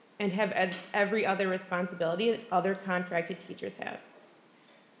conferences, and have every other responsibility that other contracted teachers have.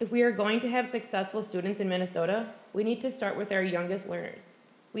 If we are going to have successful students in Minnesota, we need to start with our youngest learners.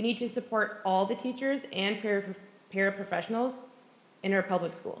 We need to support all the teachers and paraprofessionals in our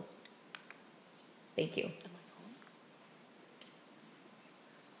public schools. Thank you.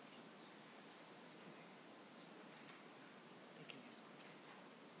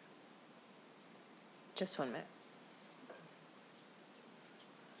 Just 1 minute.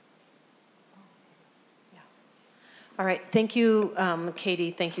 Yeah. All right, thank you,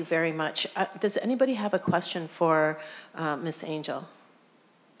 Katie, thank you very much. Does anybody have a question for Ms. Angel?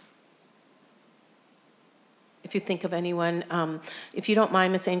 If you think of anyone, if you don't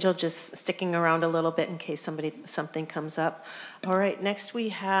mind, Ms. Angel, just sticking around a little bit in case something comes up. All right, next we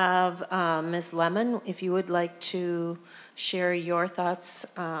have Ms. Lemon. If you would like to share your thoughts,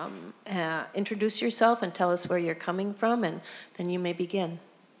 introduce yourself and tell us where you're coming from, and then you may begin.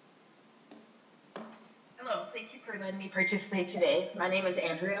 Hello, thank you for letting me participate today. My name is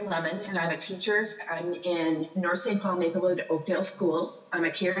Andrea Lemon, and I'm a teacher. I'm in North St. Paul, Maplewood, Oakdale schools. I'm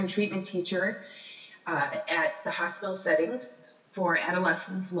a care and treatment teacher at the hospital settings for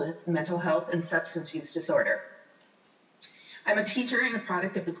adolescents with mental health and substance use disorder. I'm a teacher and a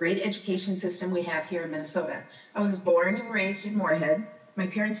product of the great education system we have here in Minnesota. I was born and raised in Moorhead. My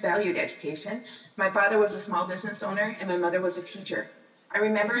parents valued education. My father was a small business owner and my mother was a teacher. I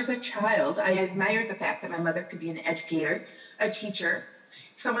remember as a child, I admired the fact that my mother could be an educator, a teacher,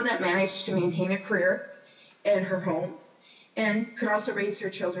 someone that managed to maintain a career in her home and could also raise her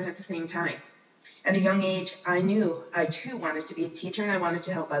children at the same time. At a young age, I knew I too wanted to be a teacher and I wanted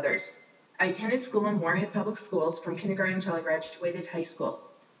to help others. I attended school in Moorhead Public Schools from kindergarten until I graduated high school.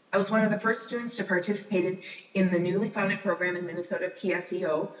 I was one of the first students to participate in the newly founded program in Minnesota,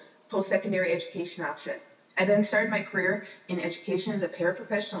 PSEO, Post-Secondary Education Option. I then started my career in education as a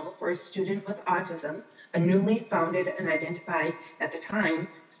paraprofessional for a student with autism, a newly founded and identified at the time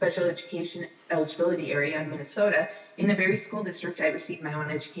special education eligibility area in Minnesota, in the very school district I received my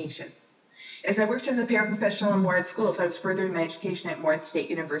own education. As I worked as a paraprofessional in Moorhead schools, I was furthering my education at Moorhead State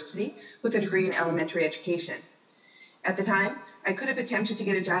University with a degree in elementary education. At the time, I could have attempted to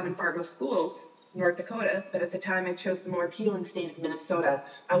get a job in Fargo schools, North Dakota, but at the time I chose the more appealing state of Minnesota.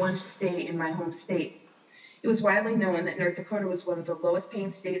 I wanted to stay in my home state. It was widely known that North Dakota was one of the lowest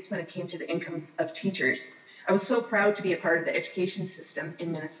paying states when it came to the income of teachers. I was so proud to be a part of the education system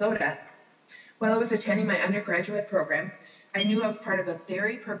in Minnesota. While I was attending my undergraduate program, I knew I was part of a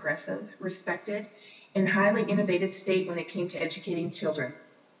very progressive, respected, and highly innovative state when it came to educating children.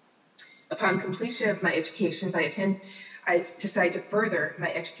 Upon completion of my education, I decided to further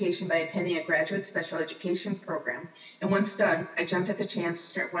my education by attending a graduate special education program. And once done, I jumped at the chance to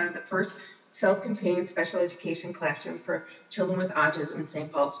start one of the first self-contained special education classrooms for children with autism in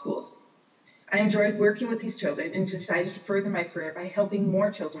St. Paul schools. I enjoyed working with these children and decided to further my career by helping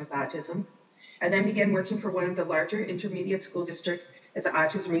more children with autism. I then began working for one of the larger intermediate school districts as an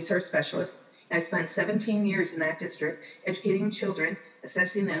autism resource specialist. And I spent 17 years in that district educating children,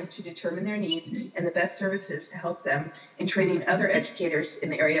 assessing them to determine their needs and the best services to help them, and training other educators in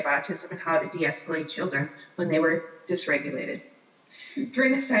the area of autism and how to de-escalate children when they were dysregulated.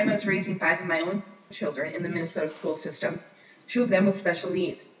 During this time, I was raising 5 of my own children in the Minnesota school system, 2 of them with special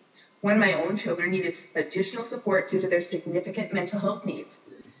needs. One of my own children needed additional support due to their significant mental health needs.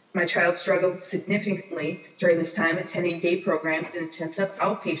 My child struggled significantly during this time, attending day programs and intensive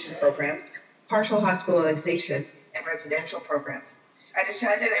outpatient programs, partial hospitalization, and residential programs. I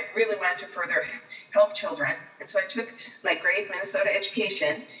decided I really wanted to further help children, and so I took my great Minnesota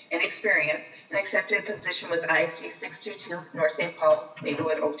education and experience and accepted a position with ISD 622 North St. Paul,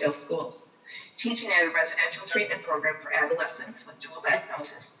 Maplewood, Oakdale schools, teaching at a residential treatment program for adolescents with dual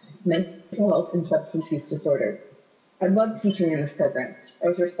diagnosis, mental health and substance use disorder. I loved teaching in this program. I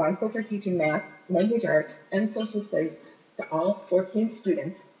was responsible for teaching math, language arts, and social studies to all 14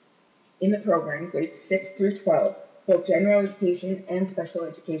 students in the program, grades 6 through 12, both general education and special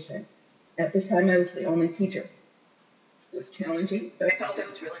education. At this time, I was the only teacher. It was challenging, but I felt I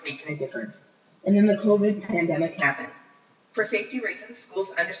was really making a difference. And then the COVID pandemic happened. For safety reasons,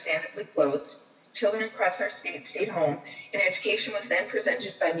 schools understandably closed, Children across our state stayed home, and education was then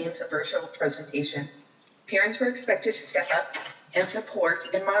presented by means of virtual presentation. Parents were expected to step up and support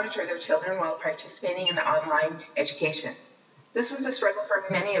and monitor their children while participating in the online education. This was a struggle for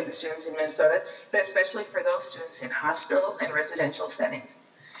many of the students in Minnesota, but especially for those students in hospital and residential settings.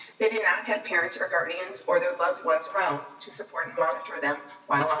 They did not have parents or guardians or their loved ones around to support and monitor them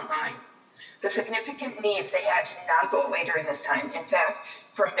while online. The significant needs they had did not go away during this time. In fact,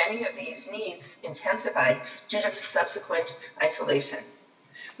 for many of these needs intensified due to subsequent isolation.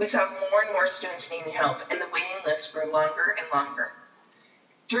 We saw more and more students needing help, and the waiting lists grew longer and longer.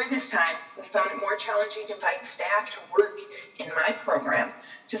 During this time, we found it more challenging to find staff to work in my program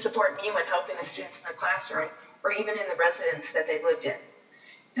to support me when helping the students in the classroom or even in the residence that they lived in.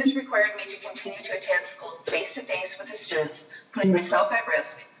 This required me to continue to attend school face-to-face with the students, putting myself at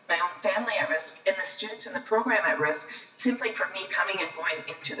risk, my own family at risk, and the students in the program at risk, simply for me coming and going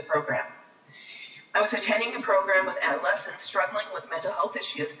into the program. I was attending a program with adolescents struggling with mental health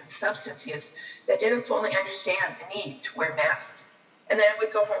issues and substance use that didn't fully understand the need to wear masks. And then I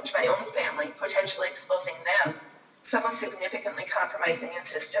would go home to my own family, potentially exposing them, somewhat significantly compromised immune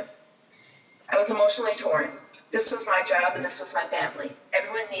system. I was emotionally torn. This was my job and this was my family.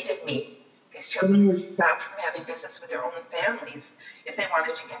 Everyone needed me. These children were stopped from having visits with their own families if they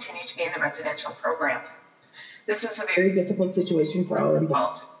wanted to continue to be in the residential programs. This was a very difficult situation for all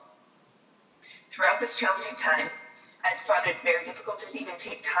involved. Throughout this challenging time, I found it very difficult to even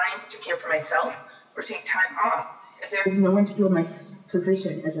take time to care for myself or take time off, as there was no one to fill my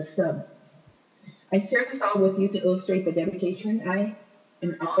position as a sub. I share this all with you to illustrate the dedication I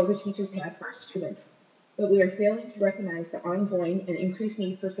and all the teachers have for our students. But we are failing to recognize the ongoing and increased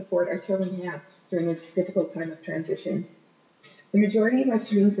need for support our children have during this difficult time of transition. The majority of our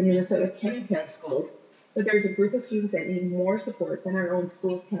students in Minnesota can attend schools, but there's a group of students that need more support than our own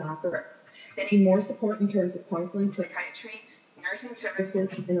schools can offer. They need more support in terms of counseling, psychiatry, nursing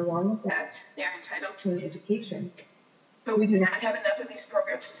services, and along with that, they are entitled to an education. But we do not have enough of these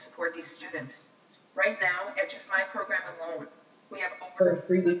programs to support these students. Right now, at just my program alone, we have over a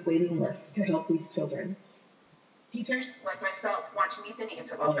 3-week waiting list to help these children. Teachers, like myself, want to meet the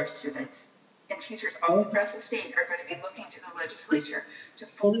needs of all our students. And teachers all across the state are going to be looking to the legislature to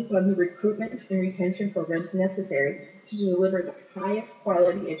fully fund the recruitment and retention programs necessary to deliver the highest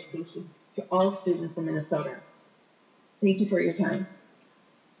quality education to all students in Minnesota. Thank you for your time.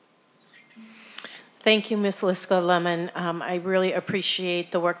 Thank you, Ms. Liska-Lemon. I really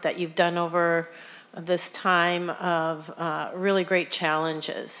appreciate the work that you've done over this time of really great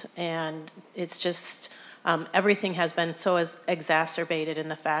challenges. And it's just, everything has been so exacerbated in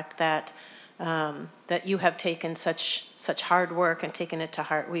the fact that that you have taken such hard work and taken it to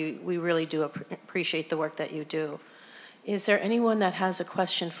heart. We really do appreciate the work that you do. Is there anyone that has a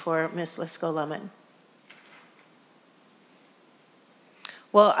question for Ms. Liska-Lemon?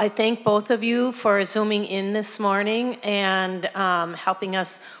 Well, I thank both of you for Zooming in this morning and helping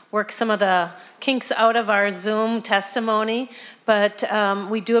us work some of the kinks out of our Zoom testimony. But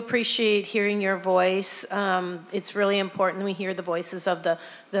we do appreciate hearing your voice. It's really important we hear the voices of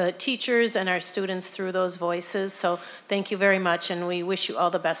the teachers and our students through those voices. So thank you very much, and we wish you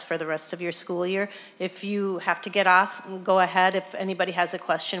all the best for the rest of your school year. If you have to get off, go ahead. If anybody has a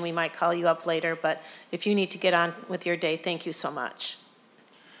question, we might call you up later. But if you need to get on with your day, thank you so much.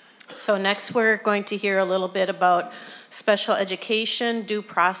 So next we're going to hear a little bit about special education, due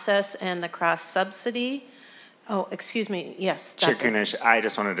process, and the cross-subsidy. Oh, excuse me, yes. Chair Kunish, I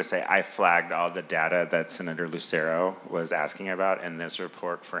just wanted to say I flagged all the data that Senator Lucero was asking about in this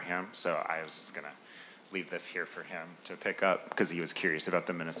report for him, so I was just going to leave this here for him to pick up because he was curious about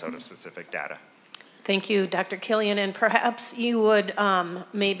the Minnesota-specific data. Thank you, Dr. Killian, and perhaps you would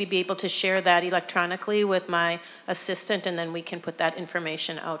maybe be able to share that electronically with my assistant, and then we can put that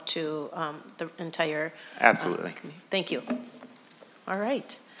information out to the entire Absolutely. Thank you. All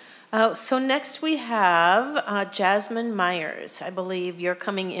right. So next we have Jasmine Myers. I believe you're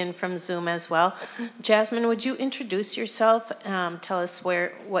coming in from Zoom as well. Jasmine, would you introduce yourself? Tell us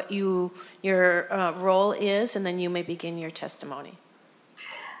what your role is, and then you may begin your testimony.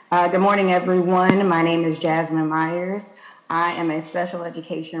 Good morning, everyone. My name is Jasmine Myers. I am a special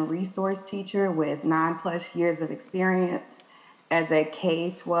education resource teacher with 9+ years of experience as a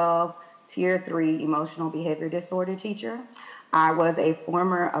K-12 Tier 3 emotional behavior disorder teacher. I was a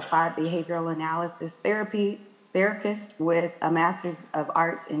former applied behavioral analysis therapist with a Master's of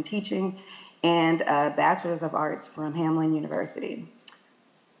Arts in Teaching and a Bachelor's of Arts from Hamline University.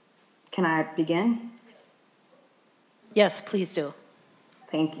 Can I begin? Yes, please do.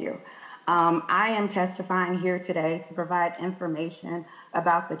 Thank you. I am testifying here today to provide information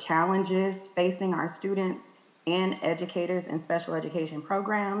about the challenges facing our students and educators in special education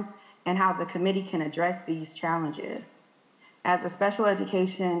programs and how the committee can address these challenges. As a special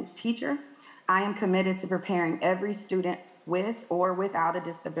education teacher, I am committed to preparing every student with or without a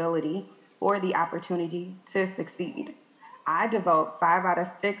disability for the opportunity to succeed. I devote 5 out of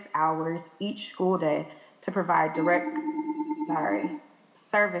 6 hours each school day to provide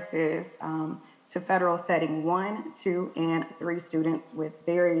services to federal setting 1, 2, and 3 students with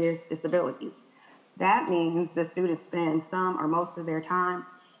various disabilities. That means the students spend some or most of their time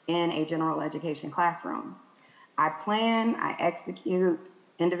in a general education classroom. I plan, I execute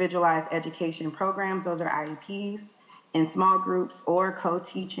individualized education programs, those are IEPs, in small groups or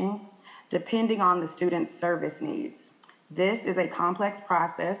co-teaching, depending on the student's service needs. This is a complex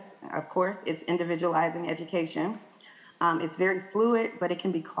process. Of course, it's individualizing education. It's very fluid, but it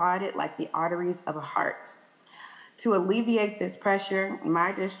can be clotted like the arteries of a heart. To alleviate this pressure,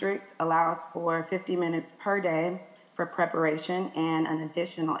 my district allows for 50 minutes per day for preparation and an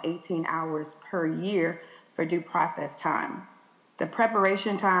additional 18 hours per year for due process time. The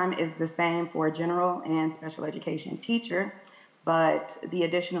preparation time is the same for a general and special education teacher, but the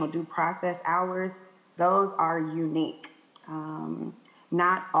additional due process hours, those are unique.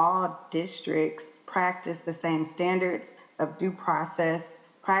 Not all districts practice the same standards of due process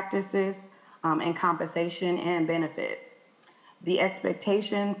practices and compensation and benefits. The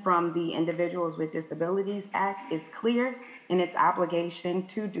expectation from the Individuals with Disabilities Act is clear in its obligation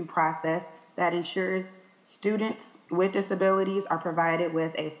to due process that ensures students with disabilities are provided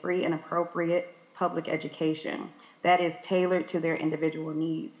with a free and appropriate public education that is tailored to their individual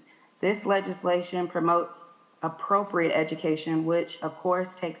needs. This legislation promotes appropriate education, which of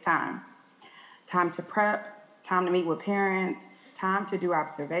course takes time. Time to prep, time to meet with parents, time to do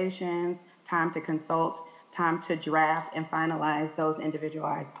observations, time to consult, time to draft and finalize those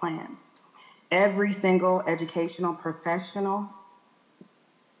individualized plans. Every single educational professional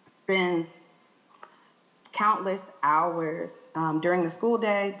spends countless hours during the school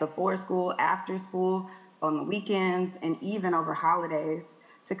day, before school, after school, on the weekends, and even over holidays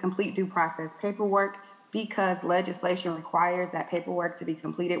to complete due process paperwork because legislation requires that paperwork to be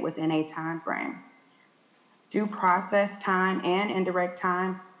completed within a time frame. Due process time and indirect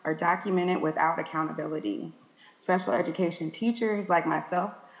time are documented without accountability. Special education teachers like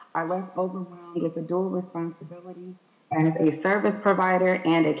myself are left overwhelmed with the dual responsibility as a service provider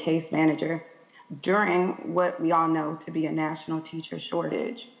and a case manager during what we all know to be a national teacher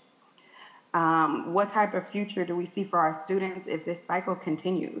shortage. What type of future do we see for our students if this cycle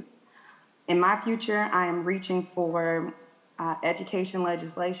continues? In my future, I am reaching for education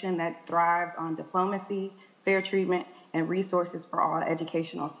legislation that thrives on diplomacy, fair treatment, and resources for all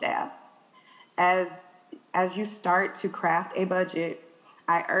educational staff. As you start to craft a budget,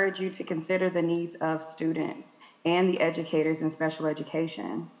 I urge you to consider the needs of students and the educators in special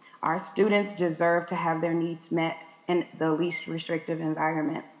education. Our students deserve to have their needs met in the least restrictive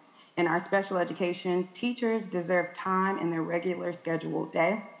environment. And our special education teachers deserve time in their regular scheduled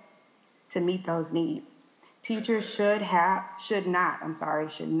day to meet those needs. Teachers should not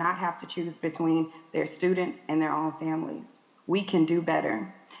have to choose between their students and their own families. We can do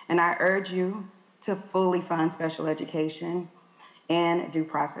better. And I urge you to fully fund special education and due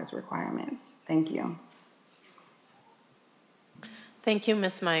process requirements. Thank you. Thank you,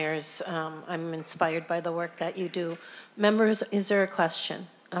 Ms. Myers. I'm inspired by the work that you do. Members, is there a question?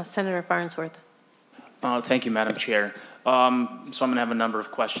 Senator Farnsworth. Thank you, Madam Chair. So I'm going to have a number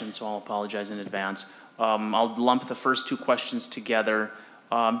of questions, so I'll apologize in advance. I'll lump the first 2 questions together.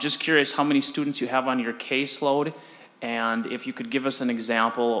 Just curious how many students you have on your caseload, and if you could give us an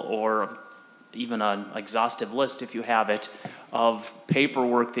example or even an exhaustive list, if you have it, of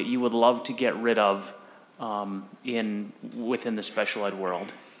paperwork that you would love to get rid of within the special ed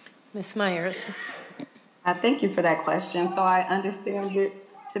world. Ms. Myers. Thank you for that question. So I understand it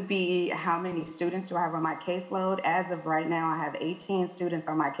to be how many students do I have on my caseload. As of right now, I have 18 students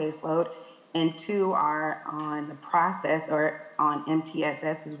on my caseload, and 2 are on the process or on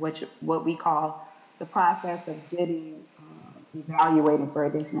MTSS, is what we call the process of getting evaluated for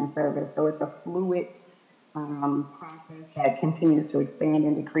additional service. So it's a fluid process that continues to expand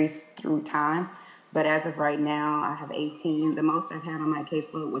and decrease through time. But as of right now, I have 18. The most I've had on my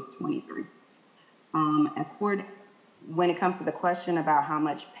caseload was 23. When it comes to the question about how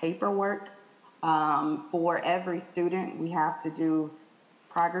much paperwork, for every student, we have to do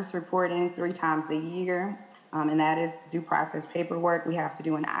progress reporting 3 times a year, and that is due process paperwork. We have to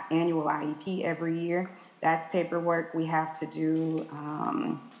do an annual IEP every year. That's paperwork. We have to do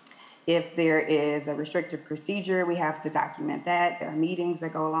If there is a restrictive procedure, we have to document that. There are meetings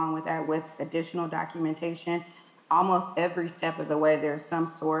that go along with that with additional documentation. Almost every step of the way, there's some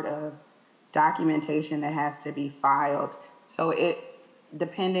sort of documentation that has to be filed. So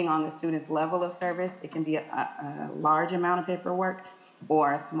depending on the student's level of service, it can be a large amount of paperwork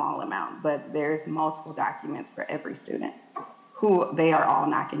or a small amount, but there's multiple documents for every student who they are all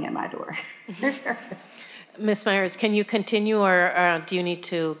knocking at my door. Ms. Myers, can you continue, or do you need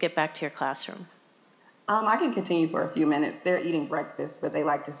to get back to your classroom? I can continue for a few minutes. They're eating breakfast, but they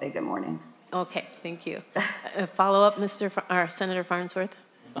like to say good morning. Okay, thank you. Follow up, Senator Farnsworth?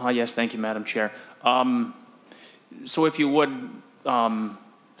 Yes, thank you, Madam Chair. So if you would,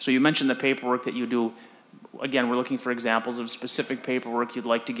 so you mentioned the paperwork that you do. Again, we're looking for examples of specific paperwork you'd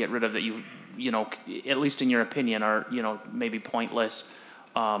like to get rid of that you know, at least in your opinion, are, you know, maybe pointless.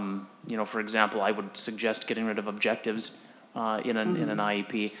 You know, for example, I would suggest getting rid of objectives in an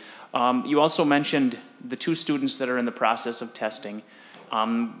IEP. You also mentioned the 2 students that are in the process of testing,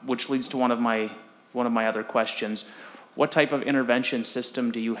 which leads to one of my other questions. What type of intervention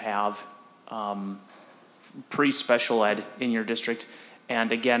system do you have pre-special ed in your district?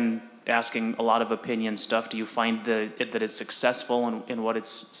 And again, asking a lot of opinion stuff, do you find that it's successful in what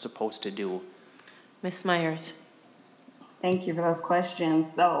it's supposed to do? Ms. Myers? Thank you for those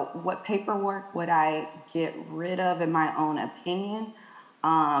questions. So what paperwork would I get rid of in my own opinion?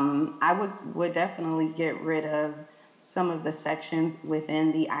 I would definitely get rid of some of the sections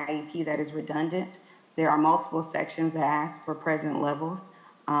within the IEP that is redundant. There are multiple sections that ask for present levels,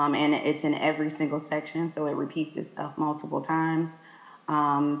 and it's in every single section, so it repeats itself multiple times.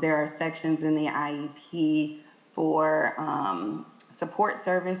 There are sections in the IEP for support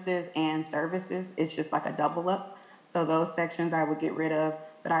services and services. It's just like a double up. So those sections I would get rid of,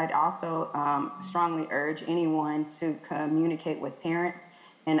 but I'd also strongly urge anyone to communicate with parents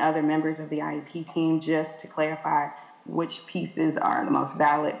and other members of the IEP team just to clarify which pieces are the most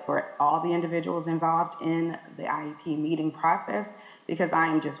valid for all the individuals involved in the IEP meeting process, because I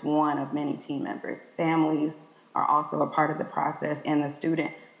am just one of many team members. Families are also a part of the process, and the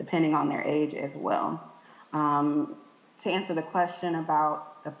student, depending on their age as well. To answer the question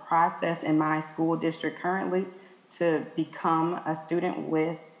about the process in my school district currently, to become a student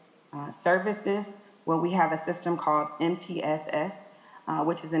with services, well, we have a system called MTSS,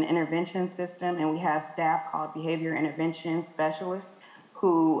 which is an intervention system, and we have staff called behavior intervention specialists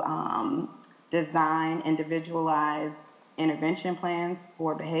who design individualized intervention plans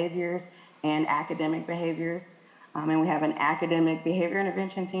for behaviors and academic behaviors. And we have an academic behavior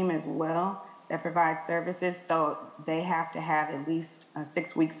intervention team as well that provides services. So they have to have at least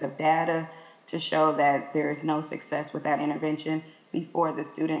 6 weeks of data to show that there is no success with that intervention before the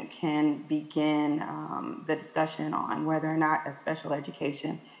student can begin the discussion on whether or not a special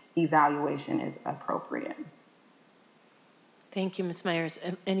education evaluation is appropriate. Thank you, Ms. Myers.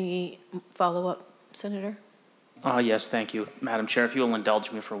 Any follow-up, Senator? Yes, thank you, Madam Chair. If you'll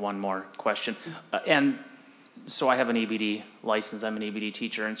indulge me for one more question. And so I have an EBD license. I'm an EBD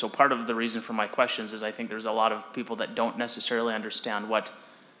teacher. And so part of the reason for my questions is I think there's a lot of people that don't necessarily understand what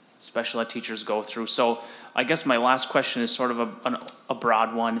special ed teachers go through. So I guess my last question is sort of a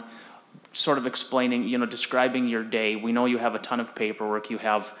broad one, sort of explaining, you know, describing your day. We know you have a ton of paperwork. You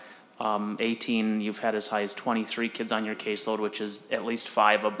have 18, you've had as high as 23 kids on your caseload, which is at least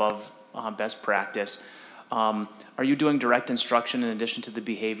 5 above best practice. Are you doing direct instruction in addition to the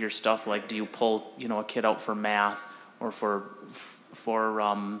behavior stuff? Like, do you pull, you know, a kid out for math or for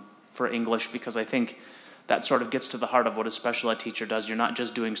English? Because I think that sort of gets to the heart of what a special ed teacher does. You're not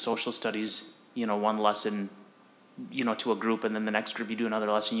just doing social studies, you know, one lesson, you know, to a group, and then the next group you do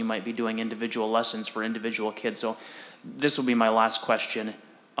another lesson. You might be doing individual lessons for individual kids. So this will be my last question.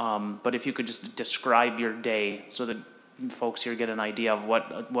 But if you could just describe your day so that folks here get an idea of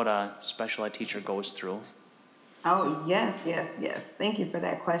what a special ed teacher goes through. Oh, yes. Thank you for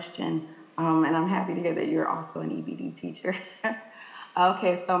that question. And I'm happy to hear that you're also an EBD teacher.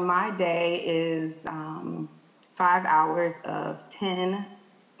 Okay, so my day is 5 hours of 10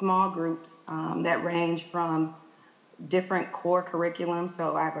 small groups that range from different core curriculums.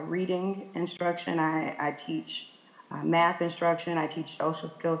 So I have a reading instruction, I teach math instruction, I teach social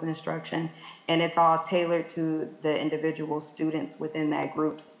skills instruction, and it's all tailored to the individual students within that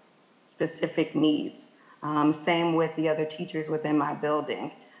group's specific needs. Same with the other teachers within my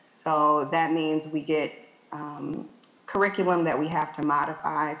building. So that means we get curriculum that we have to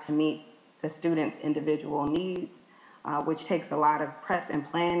modify to meet the students' individual needs, which takes a lot of prep and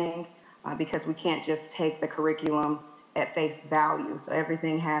planning because we can't just take the curriculum at face value. So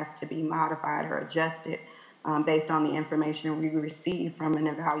everything has to be modified or adjusted based on the information we receive from an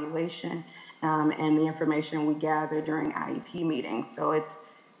evaluation and the information we gather during IEP meetings. So it's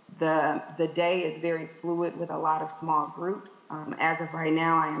the day is very fluid with a lot of small groups. As of right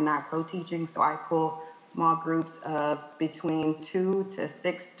now, I am not co-teaching, so I pull small groups of between 2 to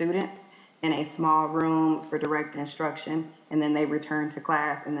 6 students in a small room for direct instruction, and then they return to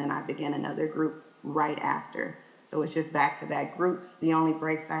class, and then I begin another group right after. So it's just back-to-back groups. The only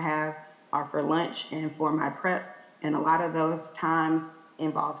breaks I have are for lunch and for my prep, and a lot of those times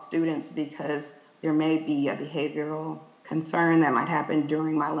involve students because there may be a behavioral concern that might happen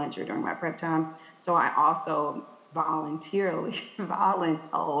during my lunch or during my prep time. So I also voluntarily,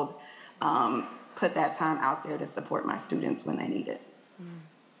 voluntold, put that time out there to support my students when they need it.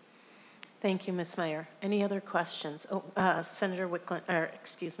 Thank you, Ms. Meyer. Any other questions? Oh, Senator Wicklund, or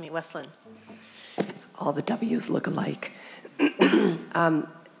excuse me, Westland. All the W's look alike.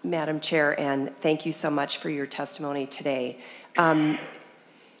 Madam Chair, and thank you so much for your testimony today.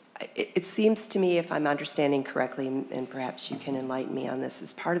 It seems to me, if I'm understanding correctly, and perhaps you can enlighten me on this,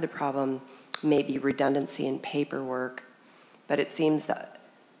 is part of the problem may be redundancy in paperwork, but it seems that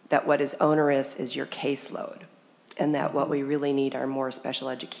what is onerous is your caseload, and that what we really need are more special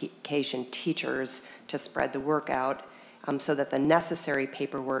education teachers to spread the work out so that the necessary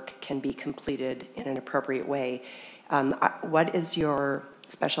paperwork can be completed in an appropriate way. What is your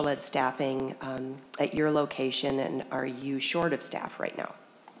special ed staffing at your location, and are you short of staff right now?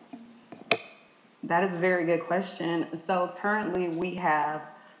 That is a very good question. So currently we have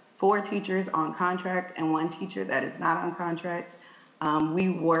 4 teachers on contract and 1 teacher that is not on contract. We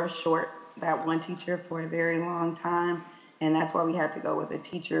were short that 1 teacher for a very long time, and that's why we had to go with a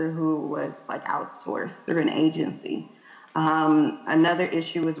teacher who was like outsourced through an agency. Another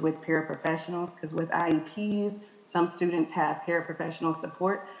issue is with paraprofessionals, because with IEPs, some students have paraprofessional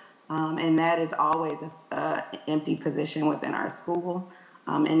support, and that is always an empty position within our school.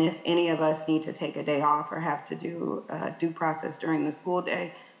 And if any of us need to take a day off or have to do due process during the school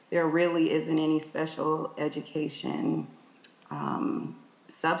day, there really isn't any special education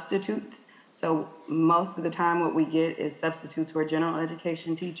substitutes. So most of the time what we get is substitutes who are general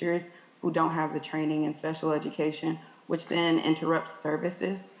education teachers who don't have the training in special education, which then interrupts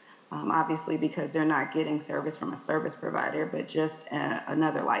services, obviously because they're not getting service from a service provider, but just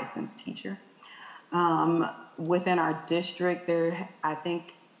another licensed teacher. Within our district, there, I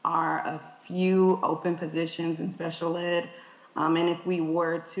think, are a few open positions in special ed. And if we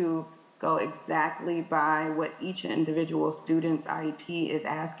were to go exactly by what each individual student's IEP is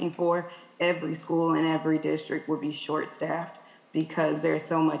asking for, every school in every district would be short-staffed because there's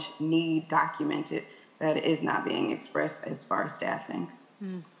so much need documented that is not being expressed as far as staffing.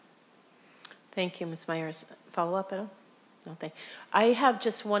 Thank you, Ms. Myers. Follow up at all? No, thank you. I have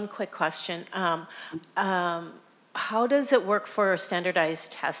just one quick question. How does it work for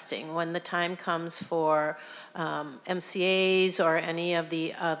standardized testing when the time comes for MCAs or any of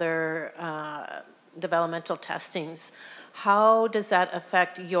the other developmental testings? How does that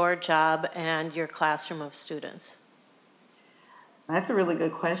affect your job and your classroom of students? That's a really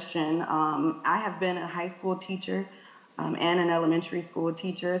good question. I have been a high school teacher and an elementary school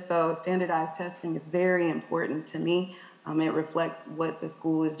teacher, so standardized testing is very important to me. It reflects what the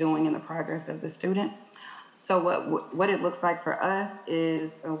school is doing and the progress of the student. So what it looks like for us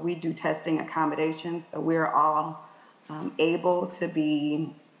is we do testing accommodations, so we're all able to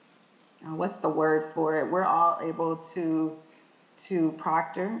be, what's the word for it? We're all able to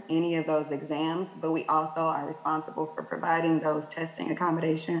proctor any of those exams, but we also are responsible for providing those testing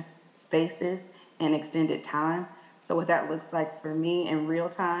accommodation spaces and extended time. So what that looks like for me in real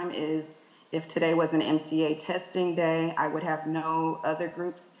time is if today was an MCA testing day, I would have no other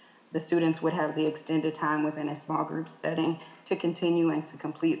groups. The students would have the extended time within a small group setting to continue and to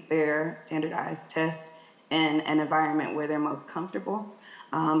complete their standardized test in an environment where they're most comfortable.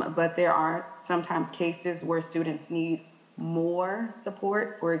 But there are sometimes cases where students need more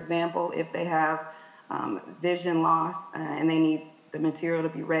support. For example, if they have vision loss and they need the material to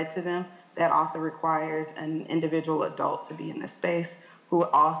be read to them, that also requires an individual adult to be in the space who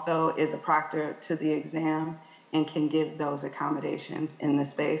also is a proctor to the exam and can give those accommodations in the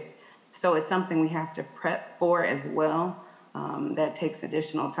space. So it's something we have to prep for as well. That takes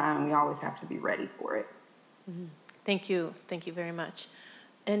additional time, and we always have to be ready for it. Mm-hmm. Thank you. Thank you very much.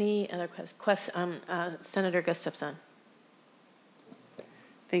 Any other questions? Senator Gustafson.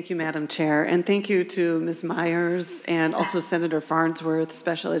 Thank you, Madam Chair, and thank you to Ms. Myers and also Senator Farnsworth.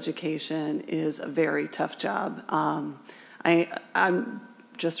 Special education is a very tough job. I'm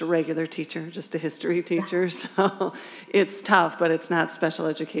just a regular teacher, just a history teacher, so it's tough, but it's not special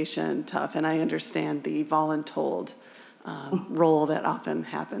education tough, and I understand the voluntold role that often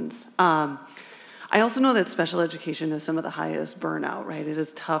happens. I also know that special education is some of the highest burnout, right? It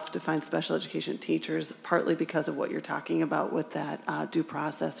is tough to find special education teachers, partly because of what you're talking about with that due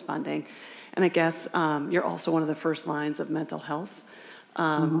process funding. And I guess you're also one of the first lines of mental health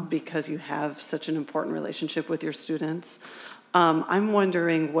because you have such an important relationship with your students. I'm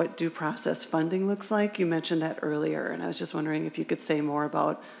wondering what due process funding looks like. You mentioned that earlier, and I was just wondering if you could say more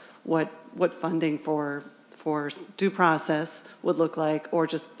about what funding for due process would look like, or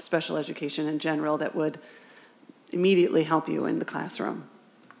just special education in general that would immediately help you in the classroom.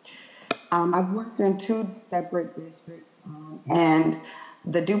 I've worked in 2 separate districts, and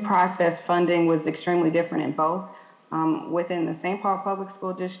the due process funding was extremely different in both. Within the St. Paul Public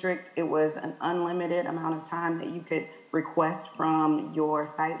School District, it was an unlimited amount of time that you could request from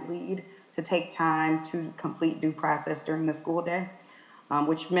your site lead to take time to complete due process during the school day,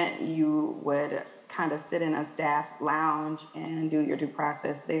 which meant you would kind of sit in a staff lounge and do your due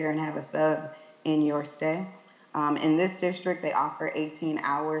process there and have a sub in your stay. In this district, they offer 18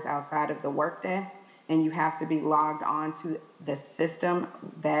 hours outside of the workday, and you have to be logged on to the system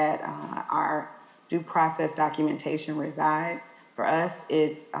that our due process documentation resides. For us,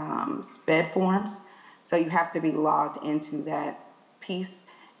 it's SPED forms, so you have to be logged into that piece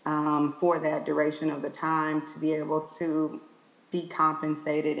for that duration of the time to be able to be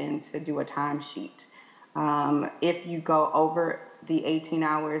compensated and to do a timesheet. If you go over the 18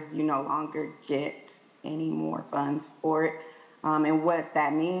 hours, you no longer get any more funds for it. And what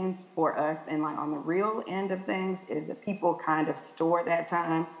that means for us, and like on the real end of things, is that people kind of store that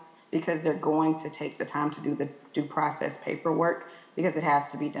time because they're going to take the time to do the due process paperwork because it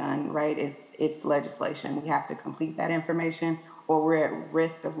has to be done, right? It's legislation. We have to complete that information or we're at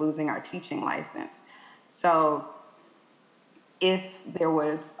risk of losing our teaching license. So if there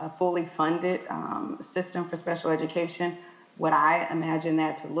was a fully funded system for special education, what I imagine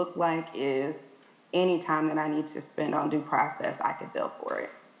that to look like is any time that I need to spend on due process, I could bill for it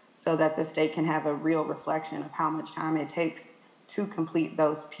so that the state can have a real reflection of how much time it takes to complete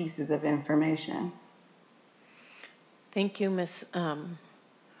those pieces of information. Thank you, Ms.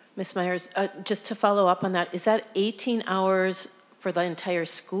 Myers. Just to follow up on that, is that 18 hours for the entire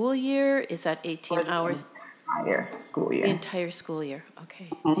school year? Is that 18 hours? Entire school year. The entire school year. Okay,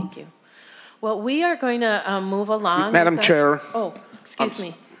 thank you. Well, we are going to move along. Madam Chair. Oh, excuse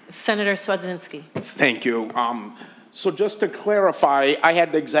me. Senator Swedzinski. Thank you. So just to clarify, I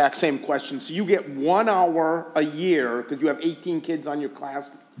had the exact same question. So you get 1 hour a year because you have 18 kids on your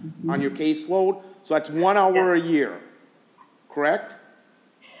class, on your caseload. So that's 1 hour a year, correct?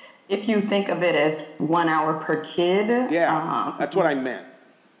 If you think of it as 1 hour per kid. Yeah, that's what I meant.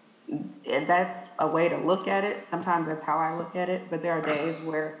 That's a way to look at it. Sometimes that's how I look at it. But there are days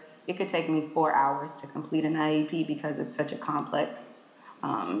where it could take me 4 hours to complete an IEP because it's such a complex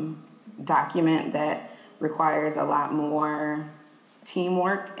document that requires a lot more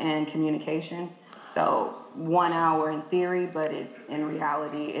teamwork and communication. So 1 hour in theory, but in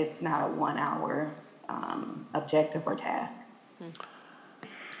reality, it's not a 1 hour objective or task.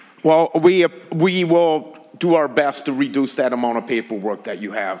 Well, we will do our best to reduce that amount of paperwork that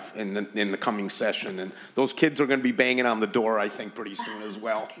you have in the coming session. And those kids are going to be banging on the door, I think, pretty soon as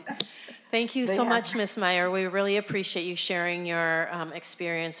well. Thank you so much, Ms. Meyer. We really appreciate you sharing your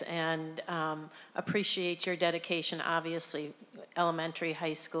experience and appreciate your dedication, obviously, elementary,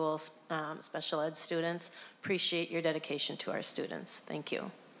 high school, special ed students. Appreciate your dedication to our students. Thank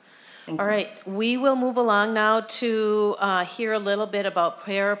you. All right, we will move along now to hear a little bit about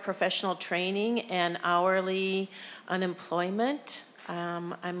paraprofessional training and hourly unemployment.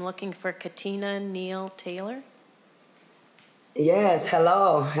 I'm looking for Katina Neal Taylor. Yes,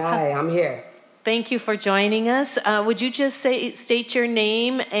 hello. Hi, I'm here. Thank you for joining us. Would you just state your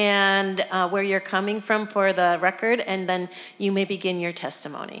name and where you're coming from for the record, and then you may begin your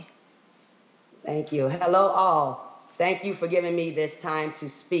testimony. Thank you. Hello, all. Thank you for giving me this time to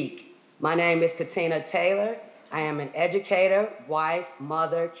speak. My name is Katina Taylor. I am an educator, wife,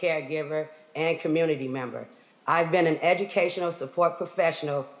 mother, caregiver, and community member. I've been an educational support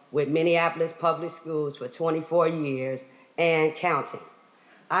professional with Minneapolis Public Schools for 24 years and counting.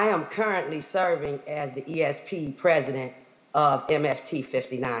 I am currently serving as the ESP president of MFT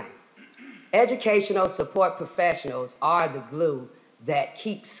 59. Educational support professionals are the glue that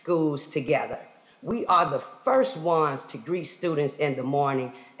keeps schools together. We are the first ones to greet students in the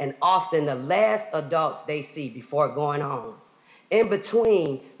morning and often the last adults they see before going home. In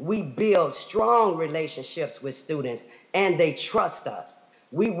between, we build strong relationships with students and they trust us.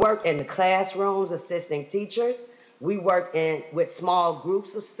 We work in the classrooms assisting teachers. We work with small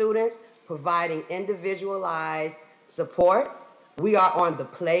groups of students, providing individualized support. We are on the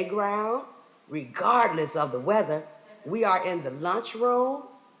playground, regardless of the weather. We are in the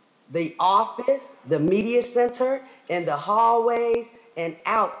lunchrooms, the office, the media center, in the hallways, and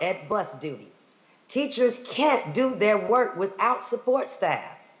out at bus duty. Teachers can't do their work without support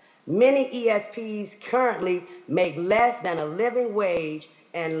staff. Many ESPs currently make less than a living wage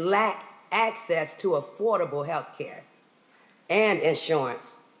and lack access to affordable health care and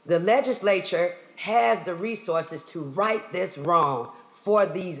insurance. The legislature has the resources to right this wrong for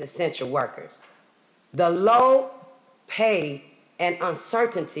these essential workers. The low pay and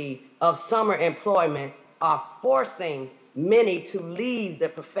uncertainty of summer employment are forcing many to leave the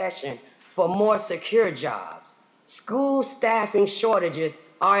profession for more secure jobs. School staffing shortages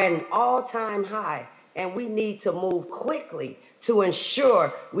are at an all-time high, and we need to move quickly to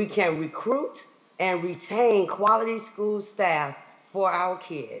ensure we can recruit and retain quality school staff for our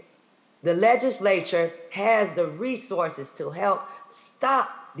kids. The legislature has the resources to help stop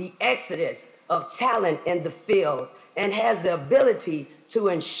the exodus of talent in the field and has the ability to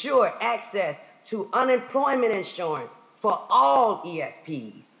ensure access to unemployment insurance for all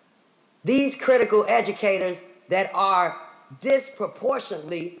ESPs. These critical educators that are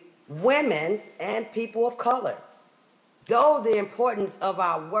disproportionately women and people of color. Though the importance of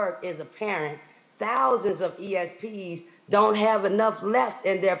our work is apparent, thousands of ESPs don't have enough left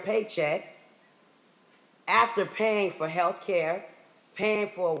in their paychecks after paying for health care,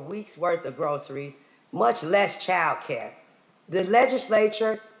 paying for a week's worth of groceries, much less child care. The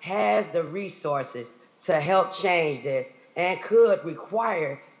legislature has the resources to help change this and could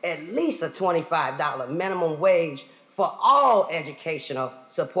require at least a $25 minimum wage for all educational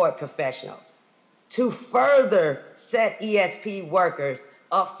support professionals. To further set ESP workers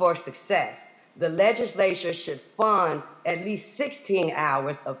up for success, the legislature should fund at least 16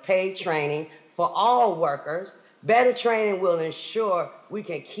 hours of paid training for all workers. Better training will ensure we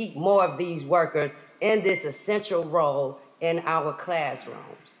can keep more of these workers in this essential role in our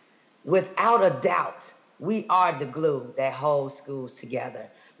classrooms. Without a doubt, we are the glue that holds schools together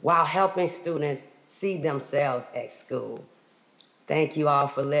while helping students see themselves at school. Thank you all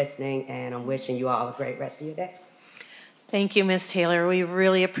for listening, and I'm wishing you all a great rest of your day. Thank you, Ms. Taylor. We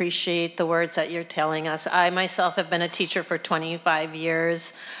really appreciate the words that you're telling us. I myself have been a teacher for 25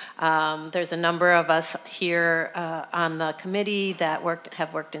 years. There's a number of us here on the committee that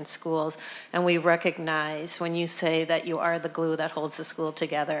have worked in schools, and we recognize when you say that you are the glue that holds the school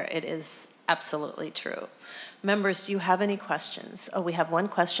together, it is absolutely true. Members, do you have any questions? Oh, we have one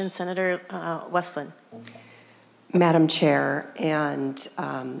question, Senator Westland. Madam Chair and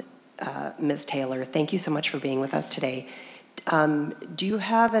Ms. Taylor, thank you so much for being with us today. Do you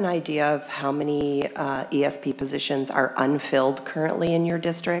have an idea of how many ESP positions are unfilled currently in your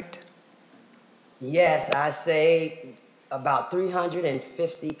district? Yes, I say about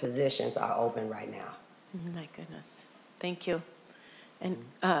 350 positions are open right now. My goodness. Thank you. And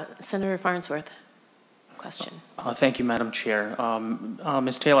Senator Farnsworth, question. Thank you, Madam Chair.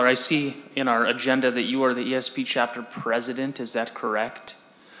 Ms. Taylor, I see in our agenda that you are the ESP chapter president. Is that correct?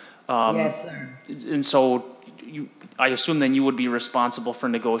 Yes, sir. And so I assume then you would be responsible for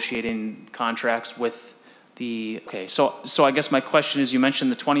negotiating contracts with the, okay, so I guess my question is, you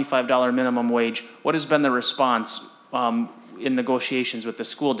mentioned the $25 minimum wage. What has been the response in negotiations with the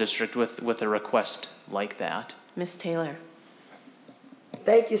school district with a request like that? Ms. Taylor.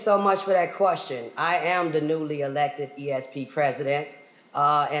 Thank you so much for that question. I am the newly elected ESP president,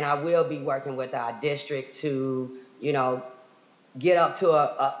 and I will be working with our district to, get up to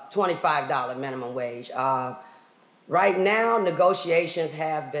a $25 minimum wage. Right now, negotiations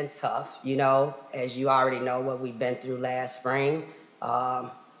have been tough, as you already know what we've been through last spring.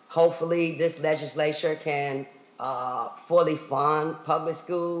 Hopefully, this legislature can fully fund public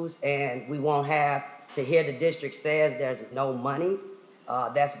schools, and we won't have to hear the district says there's no money.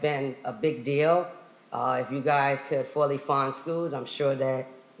 That's been a big deal. If you guys could fully fund schools, I'm sure that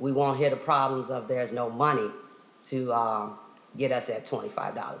we won't hear the problems of there's no money to get us at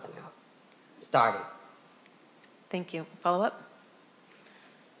 $25 an hour. Starting. Thank you. Follow up?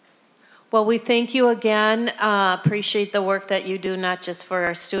 Well, we thank you again. Appreciate the work that you do, not just for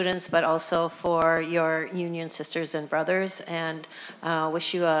our students, but also for your union sisters and brothers, and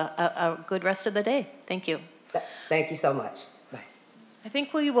wish you a good rest of the day. Thank you. Thank you so much. I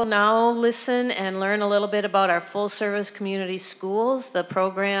think we will now listen and learn a little bit about our full-service community schools, the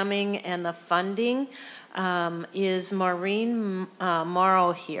programming and the funding. Is Maureen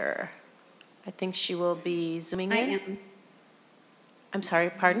Morrow here? I think she will be zooming in. I am. I'm sorry,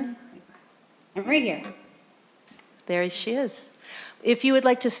 pardon? I'm right here. There she is. If you would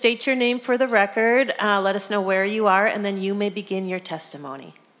like to state your name for the record, let us know where you are, and then you may begin your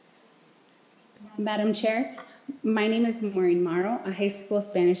testimony. Madam Chair, my name is Maureen Morrow, a high school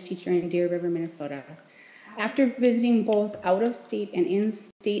Spanish teacher in Deer River, Minnesota. After visiting both out-of-state and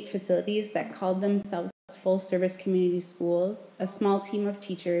in-state facilities that called themselves full-service community schools, a small team of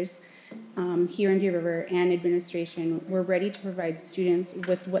teachers here in Deer River and administration were ready to provide students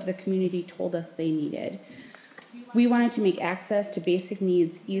with what the community told us they needed. We wanted to make access to basic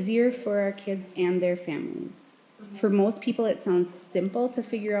needs easier for our kids and their families. For most people, it sounds simple to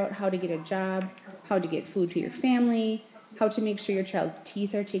figure out how to get a job, how to get food to your family, how to make sure your child's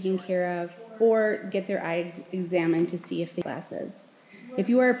teeth are taken care of, or get their eyes examined to see if they have glasses. If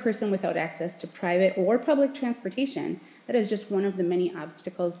you are a person without access to private or public transportation, that is just one of the many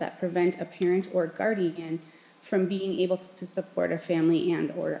obstacles that prevent a parent or guardian from being able to support a family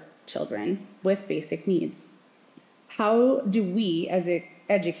and or children with basic needs. How do we, as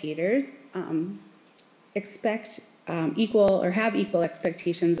educators, expect equal or have equal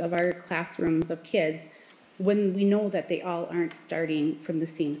expectations of our classrooms of kids when we know that they all aren't starting from the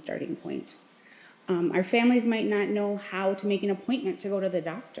same starting point? Our families might not know how to make an appointment to go to the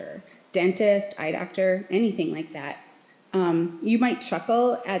doctor, dentist, eye doctor, anything like that. You might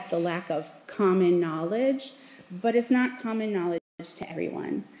chuckle at the lack of common knowledge, but it's not common knowledge to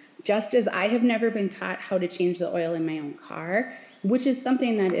everyone. Just as I have never been taught how to change the oil in my own car, which is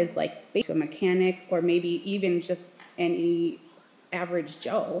something that is like basic to a mechanic or maybe even just any average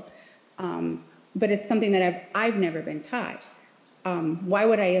Joe, but it's something that I've never been taught. Why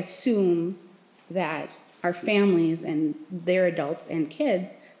would I assume that our families and their adults and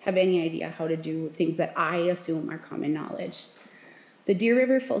kids have any idea how to do things that I assume are common knowledge? The Deer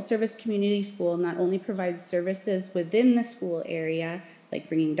River Full Service Community School not only provides services within the school area, like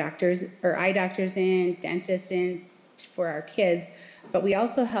bringing doctors or eye doctors in, dentists in for our kids, but we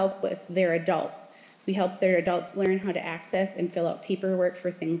also help with their adults. We help their adults learn how to access and fill out paperwork for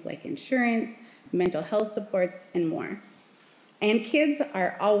things like insurance, mental health supports, and more. And kids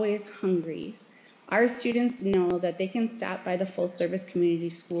are always hungry. Our students know that they can stop by the full service community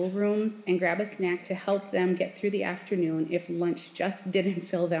school rooms and grab a snack to help them get through the afternoon if lunch just didn't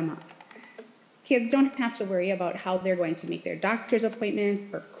fill them up. Kids don't have to worry about how they're going to make their doctor's appointments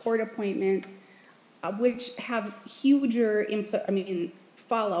or court appointments, which have huger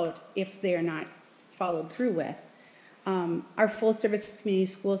fallout if they're not followed through with. Our full service community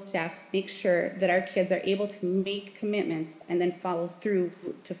school staff make sure that our kids are able to make commitments and then follow through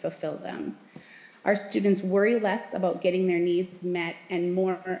to fulfill them. Our students worry less about getting their needs met and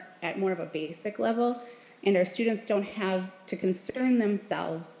at more of a basic level, and our students don't have to concern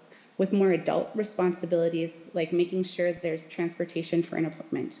themselves with more adult responsibilities like making sure there's transportation for an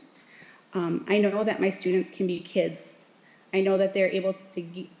appointment. I know that my students can be kids. I know that they're able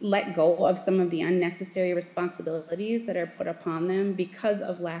to let go of some of the unnecessary responsibilities that are put upon them because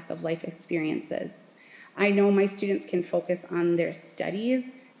of lack of life experiences. I know my students can focus on their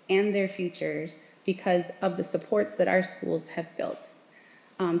studies and their futures because of the supports that our schools have built.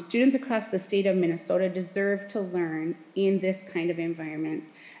 Students across the state of Minnesota deserve to learn in this kind of environment.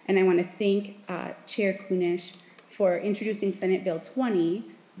 And I want to thank Chair Kunish for introducing Senate Bill 20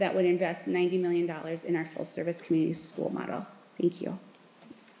 that would invest $90 million in our full service community school model. Thank you.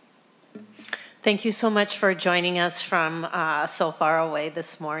 Thank you so much for joining us from so far away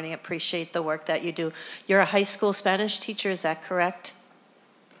this morning. Appreciate the work that you do. You're a high school Spanish teacher, is that correct?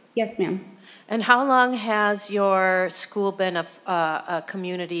 Yes, ma'am. And how long has your school been a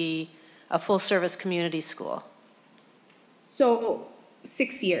full service community school? So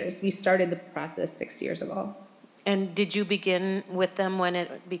 6 years. We started the process 6 years ago. And did you begin with them when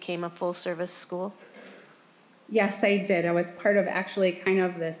it became a full service school? Yes, I did. I was part of actually kind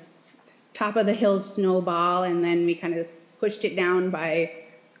of this top of the hill snowball, and then we kind of pushed it down by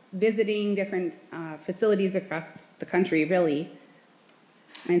visiting different facilities across the country, really,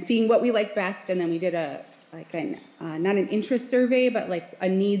 and seeing what we liked best. And then we did not an interest survey, but like a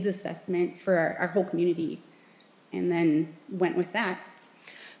needs assessment for our whole community, and then went with that.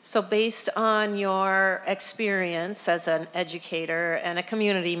 So based on your experience as an educator and a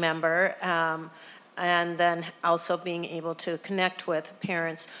community member, and then also being able to connect with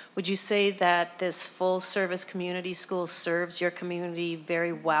parents, would you say that this full service community school serves your community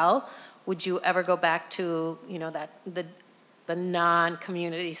very well? Would you ever go back to, the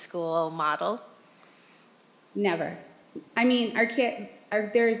non-community school model? Never. I mean,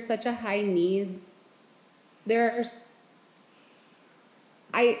 there is such a high need. This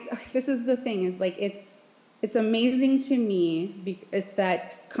is the thing, is like it's amazing to me, it's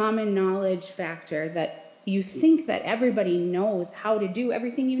that common knowledge factor that you think that everybody knows how to do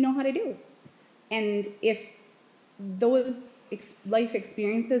everything you know how to do. And if those life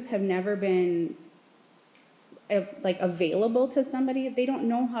experiences have never been like available to somebody, they don't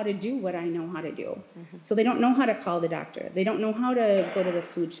know how to do what I know how to do. So they don't know how to call the doctor. They don't know how to go to the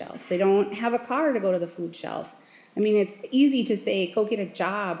food shelf. They don't have a car to go to the food shelf. I mean, it's easy to say, go get a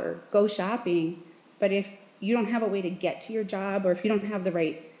job or go shopping, but if you don't have a way to get to your job, or if you don't have the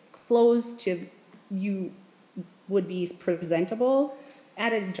right clothes to, you would be presentable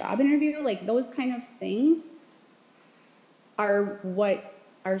at a job interview, like those kind of things are what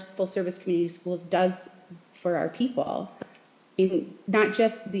our full service community schools does for our people. In not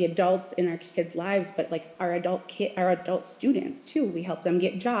just the adults in our kids' lives, but like our adult students too. We help them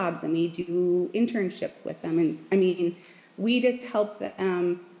get jobs and we do internships with them. And I mean, we just help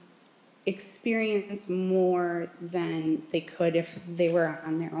them experience more than they could if they were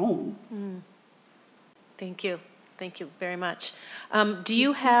on their own. Thank you. Thank you very much. Do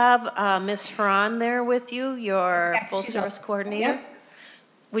you have Ms. Hran there with you, your full service coordinator? Yep.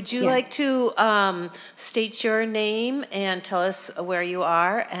 Would you Yes. like to state your name and tell us where you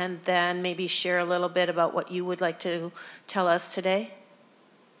are, and then maybe share a little bit about what you would like to tell us today?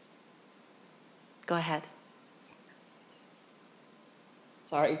 Go ahead.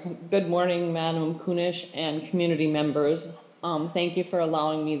 Sorry. Good morning, Madam Kunish and community members. Thank you for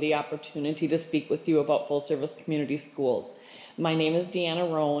allowing me the opportunity to speak with you about full service community schools. My name is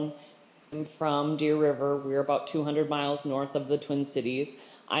Deanna Roan. I'm from Deer River. We're about 200 miles north of the Twin Cities.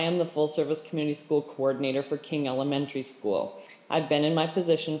 I am the full service community school coordinator for King Elementary School. I've been in my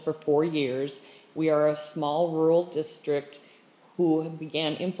position for 4 years. We are a small rural district who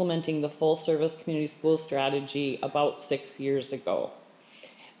began implementing the full service community school strategy about 6 years ago.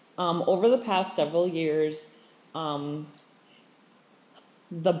 Over the past several years, the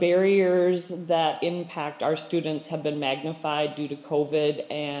barriers that impact our students have been magnified due to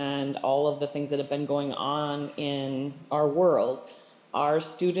COVID and all of the things that have been going on in our world. Our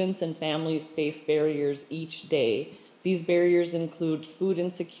students and families face barriers each day. These barriers include food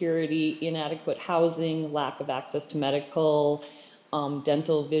insecurity, inadequate housing, lack of access to medical,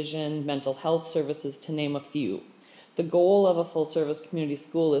 dental, vision, mental health services, to name a few. The goal of a full-service community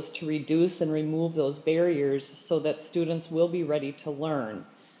school is to reduce and remove those barriers so that students will be ready to learn.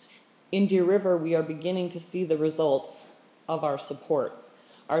 In Deer River, we are beginning to see the results of our supports.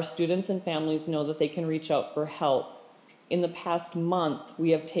 Our students and families know that they can reach out for help. In the past month,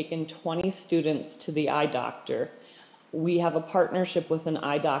 we have taken 20 students to the eye doctor. We have a partnership with an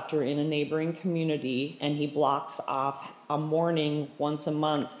eye doctor in a neighboring community, and he blocks off a morning once a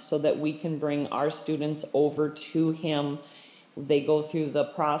month so that we can bring our students over to him. They go through the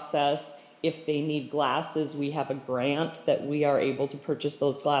process. If they need glasses, we have a grant that we are able to purchase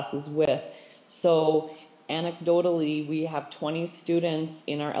those glasses with. So anecdotally, we have 20 students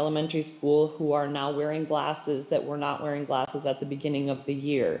in our elementary school who are now wearing glasses that were not wearing glasses at the beginning of the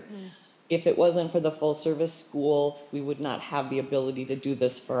year. If it wasn't for the full service school, we would not have the ability to do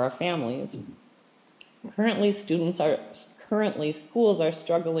this for our families. Currently, schools are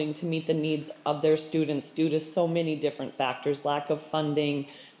struggling to meet the needs of their students due to so many different factors, lack of funding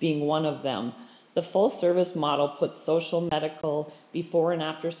being one of them. The full service model puts social, medical, before and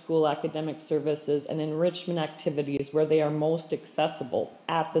after school academic services and enrichment activities where they are most accessible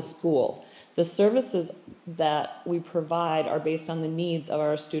at the school. The services that we provide are based on the needs of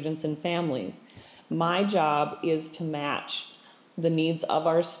our students and families. My job is to match the needs of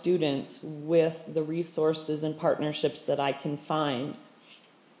our students with the resources and partnerships that I can find.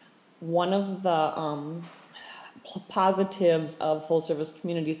 One of the positives of full service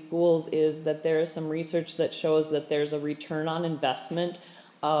community schools is that there is some research that shows that there's a return on investment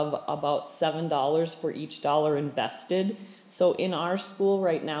of about $7 for each dollar invested. So in our school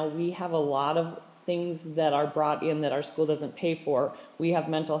right now, we have a lot of things that are brought in that our school doesn't pay for. We have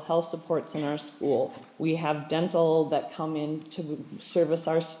mental health supports in our school. We have dental that come in to service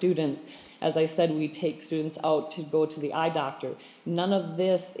our students. As I said, we take students out to go to the eye doctor. None of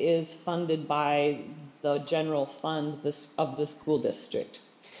this is funded by the general fund of the school district.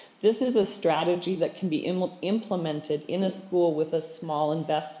 This is a strategy that can be implemented in a school with a small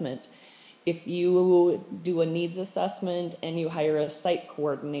investment. If you do a needs assessment and you hire a site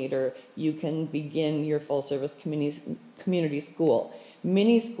coordinator, you can begin your full service community school.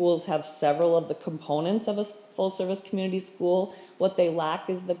 Many schools have several of the components of a full service community school. What they lack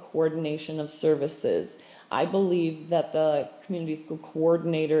is the coordination of services. I believe that the community school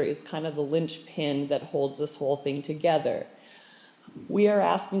coordinator is kind of the linchpin that holds this whole thing together. We are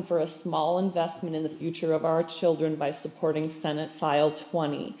asking for a small investment in the future of our children by supporting Senate File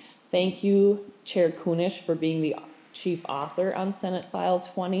 20. Thank you, Chair Kunish, for being the chief author on Senate File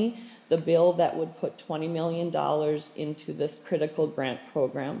 20, the bill that would put $20 million into this critical grant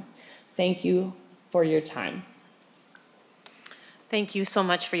program. Thank you for your time. Thank you so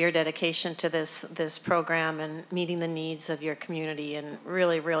much for your dedication to this program and meeting the needs of your community in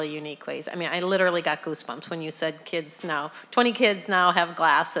really, really unique ways. I mean, I literally got goosebumps when you said 20 kids now have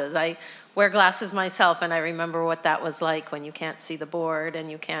glasses. I wear glasses myself, and I remember what that was like when you can't see the board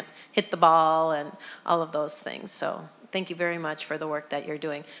and you can't hit the ball and all of those things. So thank you very much for the work that you're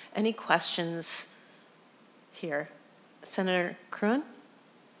doing. Any questions here? Senator Kroon?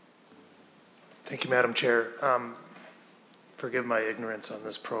 Thank you, Madam Chair. Forgive my ignorance on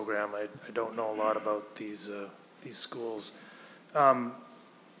this program. I don't know a lot about these schools.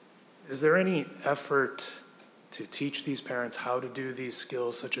 Is there any effort to teach these parents how to do these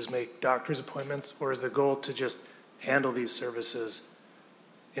skills, such as make doctor's appointments, or is the goal to just handle these services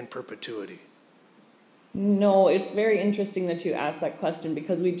in perpetuity? No, it's very interesting that you asked that question,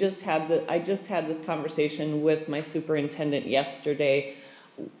 because I just had this conversation with my superintendent yesterday.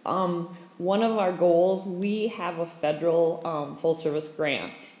 One of our goals, we have a federal full service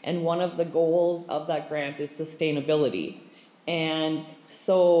grant, and one of the goals of that grant is sustainability. And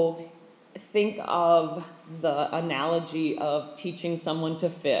so think of the analogy of teaching someone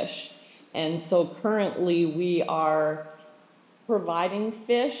to fish. And so currently we are providing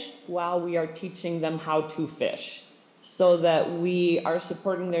fish while we are teaching them how to fish, so that we are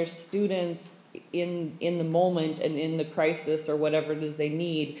supporting their students in the moment and in the crisis or whatever it is they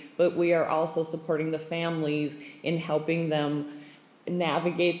need, but we are also supporting the families in helping them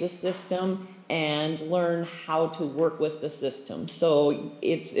navigate the system and learn how to work with the system. So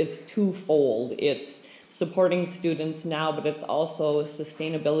it's twofold. It's supporting students now, but it's also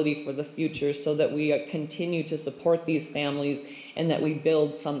sustainability for the future, so that we continue to support these families and that we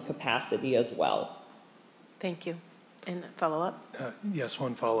build some capacity as well. Thank you. And follow-up? Yes,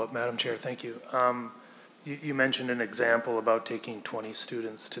 one follow-up, Madam Chair, thank you. You mentioned an example about taking 20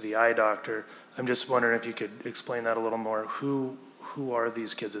 students to the eye doctor. I'm just wondering if you could explain that a little more. Who are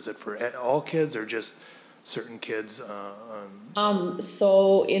these kids? Is it for all kids or just certain kids?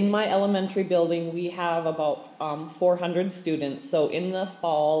 So in my elementary building, we have about 400 students. So in the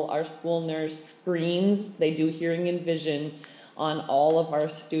fall, our school nurse screens, they do hearing and vision on all of our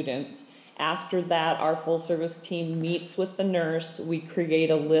students. After that, our full service team meets with the nurse. We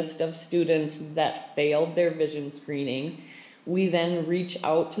create a list of students that failed their vision screening. We then reach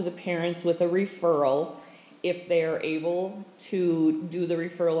out to the parents with a referral. If they are able to do the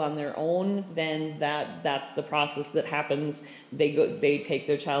referral on their own, then that's the process that happens. They take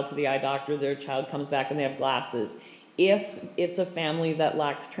their child to the eye doctor, their child comes back and they have glasses. If it's a family that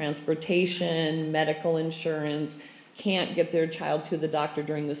lacks transportation, medical insurance, can't get their child to the doctor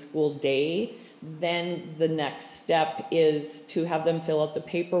during the school day, then the next step is to have them fill out the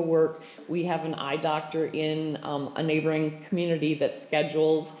paperwork. We have an eye doctor in a neighboring community that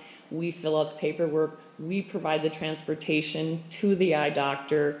schedules. We fill out the paperwork. We provide the transportation to the eye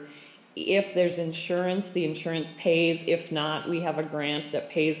doctor. If there's insurance, the insurance pays. If not, we have a grant that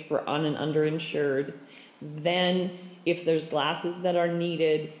pays for un- and underinsured. Then if there's glasses that are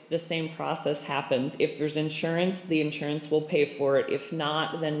needed, the same process happens. If there's insurance, the insurance will pay for it. If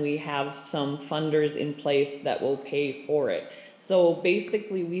not, then we have some funders in place that will pay for it. So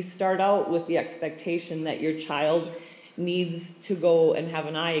basically, we start out with the expectation that your child needs to go and have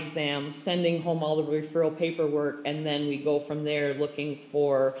an eye exam, sending home all the referral paperwork, and then we go from there looking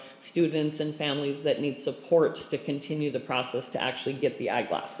for students and families that need support to continue the process to actually get the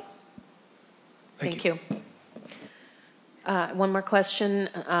eyeglasses. Thank you. One more question,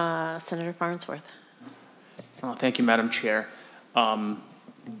 Senator Farnsworth. Oh, thank you, Madam Chair. I'm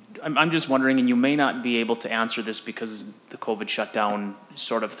just wondering, and you may not be able to answer this because the COVID shutdown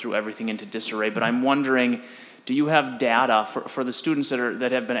sort of threw everything into disarray, but I'm wondering, do you have data for the students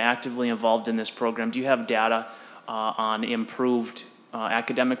that have been actively involved in this program? Do you have data on improved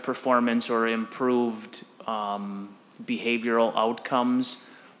academic performance or improved behavioral outcomes,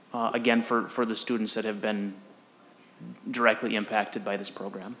 again, for the students that have been directly impacted by this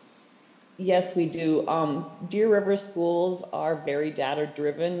program? Yes, we do. Deer River schools are very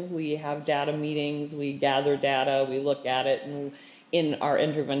data-driven. We have data meetings, we gather data, we look at it, and in our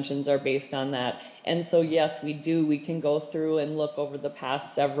interventions are based on that. And so yes, we do. We can go through and look over the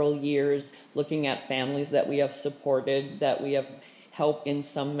past several years, looking at families that we have supported, that we have helped in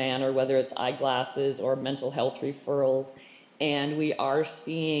some manner, whether it's eyeglasses or mental health referrals. And we are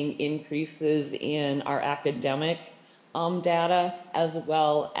seeing increases in our academic data, as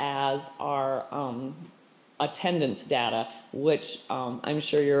well as our attendance data, which I'm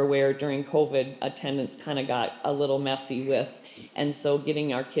sure you're aware during COVID, attendance kind of got a little messy with, and so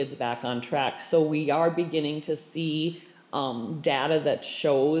getting our kids back on track. So we are beginning to see data that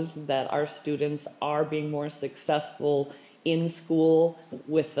shows that our students are being more successful in school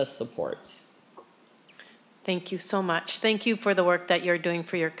with the supports. Thank you so much. Thank you for the work that you're doing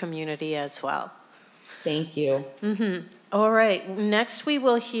for your community as well. Thank you. All right, next we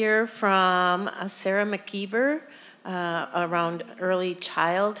will hear from Sarah McKeever around early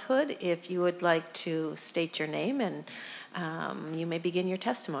childhood. If you would like to state your name, and you may begin your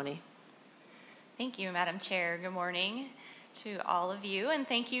testimony. Thank you, Madam Chair. Good morning to all of you, and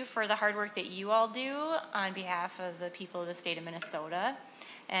thank you for the hard work that you all do on behalf of the people of the state of Minnesota.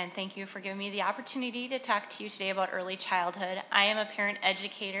 And thank you for giving me the opportunity to talk to you today about early childhood. I am a parent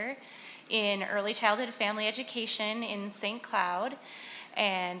educator in early childhood family education in St. Cloud,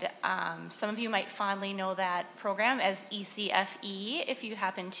 and some of you might fondly know that program as ECFE if you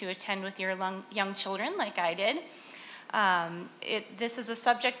happen to attend with your young children like I did. This is a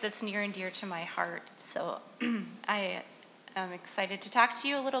subject that's near and dear to my heart, so I am excited to talk to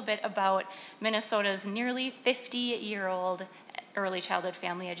you a little bit about Minnesota's nearly 50-year-old early childhood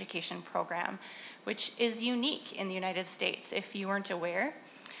family education program, which is unique in the United States, if you weren't aware.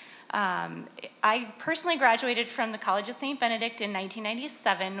 I personally graduated from the College of St. Benedict in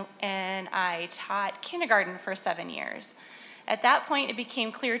 1997, and I taught kindergarten for 7 years. At that point, it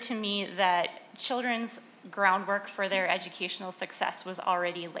became clear to me that children's groundwork for their educational success was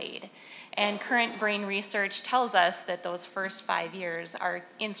already laid. And current brain research tells us that those first 5 years are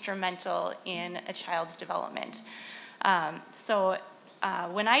instrumental in a child's development.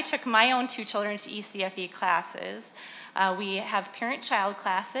 When I took my own 2 children to ECFE classes, we have parent-child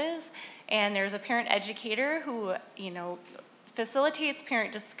classes, and there's a parent educator who, facilitates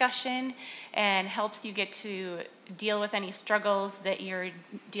parent discussion and helps you get to deal with any struggles that you're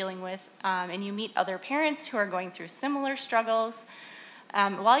dealing with, and you meet other parents who are going through similar struggles,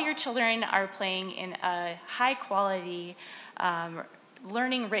 while your children are playing in a high-quality,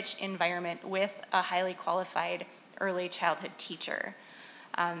 learning-rich environment with a highly qualified early childhood teacher.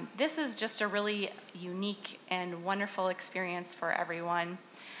 This is just a really unique and wonderful experience for everyone.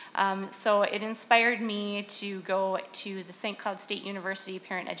 So it inspired me to go to the St. Cloud State University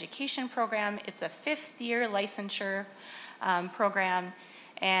Parent Education Program. It's a 5th-year licensure program,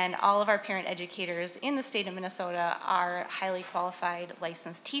 and all of our parent educators in the state of Minnesota are highly qualified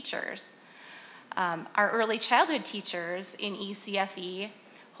licensed teachers. Our early childhood teachers in ECFE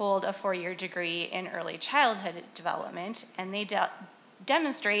hold a 4-year degree in early childhood development, and they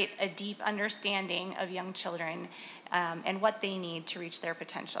demonstrate a deep understanding of young children and what they need to reach their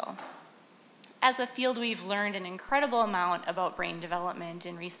potential. As a field, we've learned an incredible amount about brain development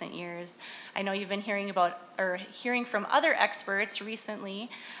in recent years. I know you've been hearing from other experts recently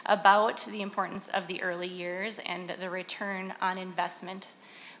about the importance of the early years and the return on investment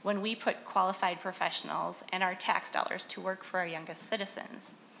when we put qualified professionals and our tax dollars to work for our youngest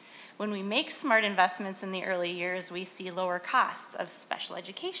citizens. When we make smart investments in the early years, we see lower costs of special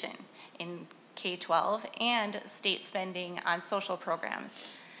education in K-12 and state spending on social programs.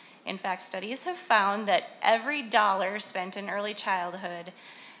 In fact, studies have found that every dollar spent in early childhood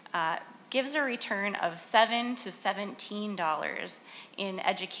gives a return of $7 to $17 in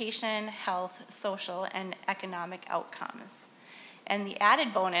education, health, social, and economic outcomes. And the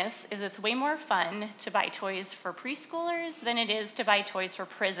added bonus is it's way more fun to buy toys for preschoolers than it is to buy toys for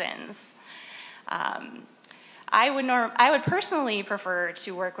prisons. I would personally prefer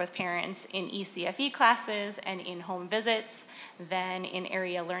to work with parents in ECFE classes and in-home visits than in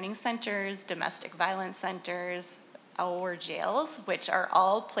area learning centers, domestic violence centers, or jails, which are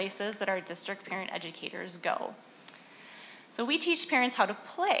all places that our district parent educators go. So we teach parents how to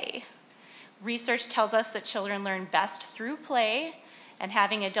play. Research tells us that children learn best through play and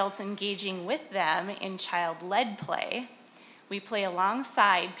having adults engaging with them in child-led play. We play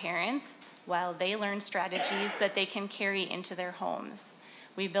alongside parents while they learn strategies that they can carry into their homes.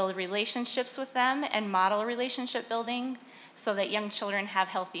 We build relationships with them and model relationship building so that young children have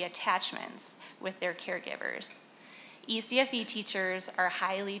healthy attachments with their caregivers. ECFE teachers are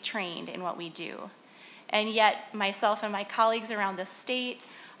highly trained in what we do, and yet myself and my colleagues around the state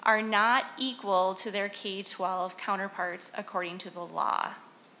are not equal to their K-12 counterparts according to the law,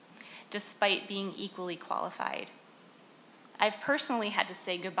 despite being equally qualified. I've personally had to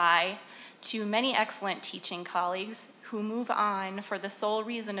say goodbye to many excellent teaching colleagues who move on for the sole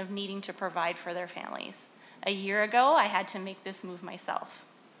reason of needing to provide for their families. A year ago, I had to make this move myself.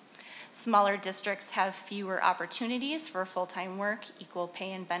 Smaller districts have fewer opportunities for full-time work, equal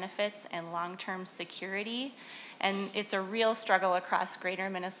pay and benefits, and long-term security. And it's a real struggle across greater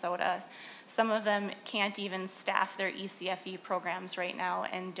Minnesota. Some of them can't even staff their ECFE programs right now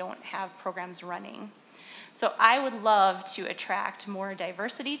and don't have programs running. So I would love to attract more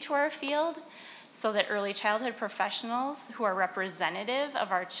diversity to our field so that early childhood professionals who are representative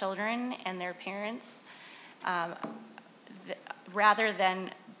of our children and their parents, rather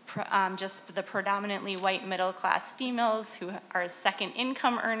than just the predominantly white middle-class females who are second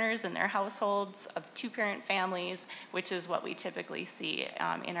income earners in their households of two-parent families, which is what we typically see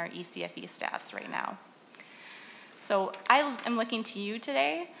in our ECFE staffs right now. So I am looking to you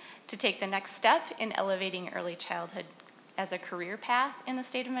today to take the next step in elevating early childhood as a career path in the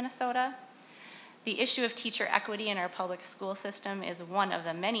state of Minnesota. The issue of teacher equity in our public school system is one of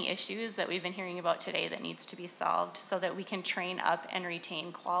the many issues that we've been hearing about today that needs to be solved so that we can train up and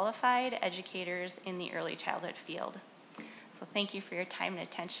retain qualified educators in the early childhood field. So thank you for your time and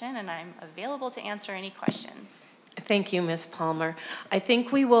attention, and I'm available to answer any questions. Thank you, Ms. Palmer. I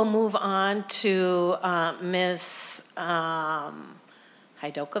think we will move on to Ms.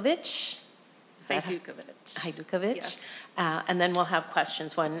 Hajdukovic. Hajdukovic. Yes. And then we'll have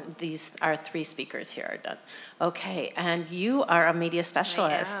questions when our three speakers here are done. Okay, and you are a media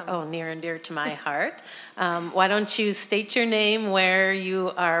specialist. Oh, near and dear to my heart. Why don't you state your name, where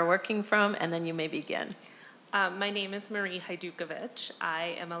you are working from, and then you may begin. My name is Marie Hajdukovic.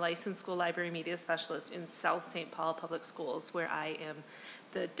 I am a licensed school library media specialist in South St. Paul Public Schools, where I am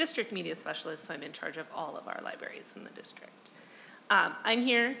the district media specialist, so I'm in charge of all of our libraries in the district. I'm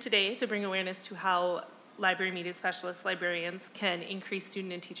here today to bring awareness to how library media specialists, librarians, can increase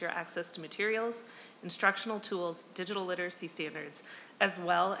student and teacher access to materials, instructional tools, digital literacy standards, as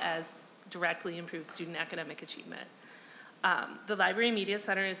well as directly improve student academic achievement. The Library Media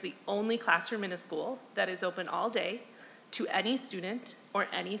Center is the only classroom in a school that is open all day to any student or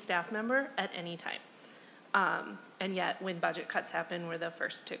any staff member at any time. And yet, when budget cuts happen, we're the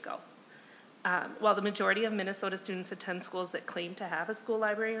first to go. While the majority of Minnesota students attend schools that claim to have a school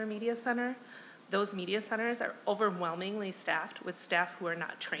library or media center, those media centers are overwhelmingly staffed with staff who are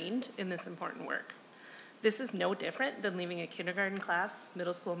not trained in this important work. This is no different than leaving a kindergarten class,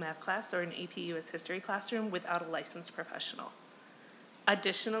 middle school math class, or an AP US history classroom without a licensed professional.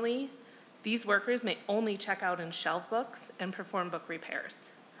 Additionally, these workers may only check out and shelve books and perform book repairs.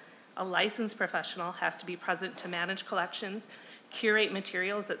 A licensed professional has to be present to manage collections, curate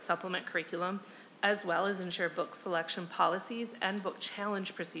materials that supplement curriculum, as well as ensure book selection policies and book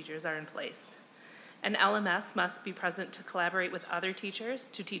challenge procedures are in place. An LMS must be present to collaborate with other teachers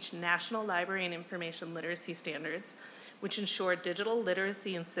to teach national library and information literacy standards, which ensure digital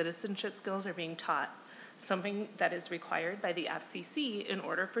literacy and citizenship skills are being taught, something that is required by the FCC in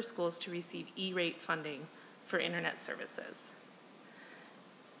order for schools to receive E-rate funding for internet services.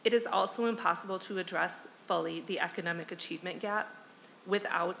 It is also impossible to address fully the academic achievement gap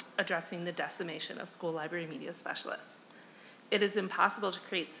without addressing the decimation of school library media specialists. It is impossible to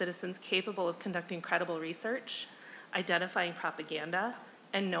create citizens capable of conducting credible research, identifying propaganda,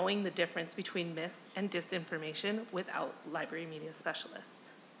 and knowing the difference between mis- and disinformation without library media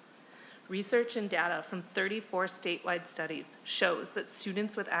specialists. Research and data from 34 statewide studies shows that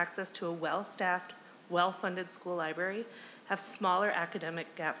students with access to a well-staffed, well-funded school library have smaller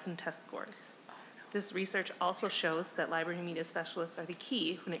academic gaps in test scores. This research also shows that library media specialists are the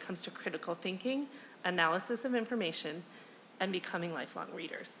key when it comes to critical thinking, analysis of information, and becoming lifelong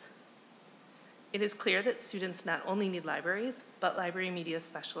readers. It is clear that students not only need libraries, but library media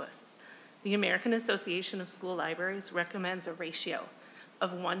specialists. The American Association of School Libraries recommends a ratio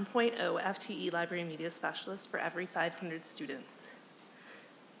of 1.0 FTE library media specialists for every 500 students,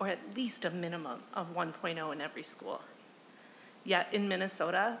 or at least a minimum of 1.0 in every school. Yet in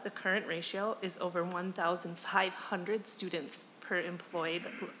Minnesota, the current ratio is over 1,500 students per employed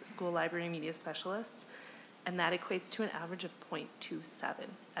school library media specialist, and that equates to an average of 0.27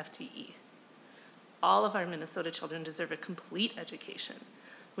 FTE. All of our Minnesota children deserve a complete education,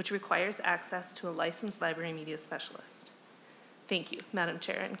 which requires access to a licensed library media specialist. Thank you, Madam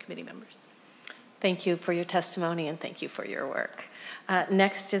Chair and committee members. Thank you for your testimony and thank you for your work.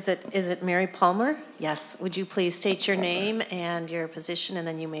 Next, is it Mary Palmer? Yes, would you please state your name and your position, and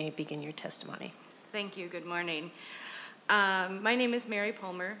then you may begin your testimony. Thank you, good morning. My name is Mary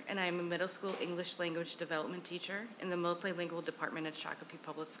Palmer, and I'm a middle school English language development teacher in the multilingual department at Shakopee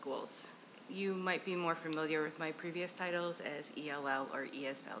Public Schools. You might be more familiar with my previous titles as ELL or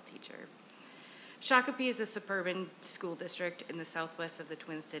ESL teacher. Shakopee is a suburban school district in the southwest of the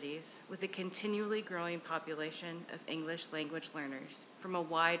Twin Cities with a continually growing population of English language learners from a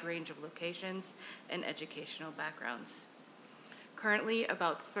wide range of locations and educational backgrounds. Currently,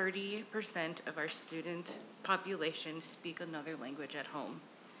 about 30% of our student population speak another language at home.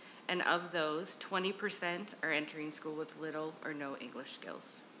 And of those, 20% are entering school with little or no English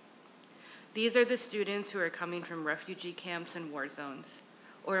skills. These are the students who are coming from refugee camps and war zones,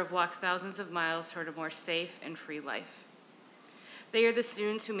 or have walked thousands of miles toward a more safe and free life. They are the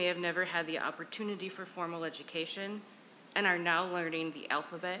students who may have never had the opportunity for formal education and are now learning the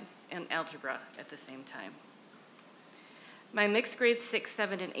alphabet and algebra at the same time. My mixed grade 6th,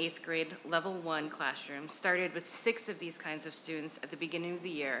 7th, and 8th grade level 1 classroom started with 6 of these kinds of students at the beginning of the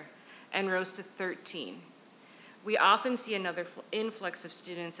year and rose to 13. We often see another influx of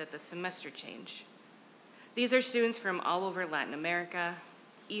students at the semester change. These are students from all over Latin America,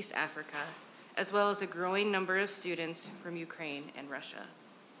 East Africa, as well as a growing number of students from Ukraine and Russia.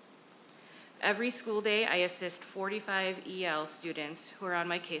 Every school day, I assist 45 EL students who are on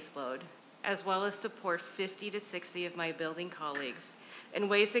my caseload, as well as support 50 to 60 of my building colleagues in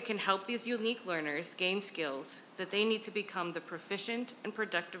ways that can help these unique learners gain skills that they need to become the proficient and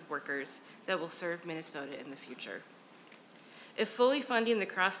productive workers that will serve Minnesota in the future. If fully funding the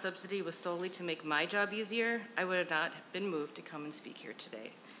cross-subsidy was solely to make my job easier, I would have not been moved to come and speak here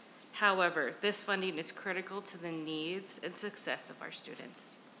today. However, this funding is critical to the needs and success of our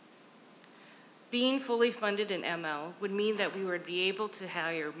students. Being fully funded in ML would mean that we would be able to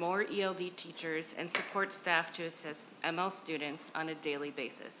hire more ELD teachers and support staff to assist ML students on a daily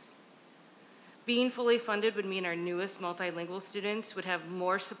basis. Being fully funded would mean our newest multilingual students would have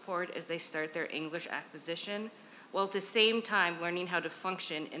more support as they start their English acquisition, while at the same time learning how to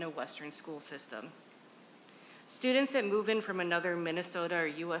function in a Western school system. Students that move in from another Minnesota or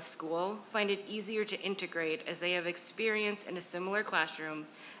US school find it easier to integrate as they have experience in a similar classroom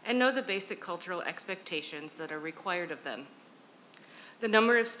and know the basic cultural expectations that are required of them. The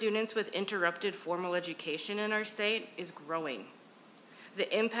number of students with interrupted formal education in our state is growing.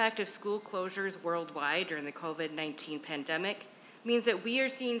 The impact of school closures worldwide during the COVID-19 pandemic means that we are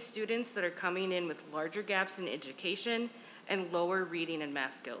seeing students that are coming in with larger gaps in education and lower reading and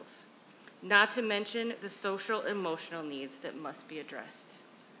math skills, not to mention the social emotional needs that must be addressed.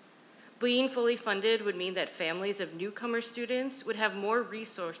 Being fully funded would mean that families of newcomer students would have more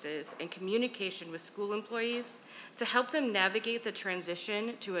resources and communication with school employees to help them navigate the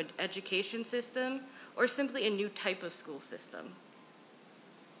transition to an education system or simply a new type of school system.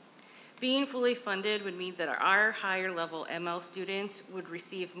 Being fully funded would mean that our higher level ML students would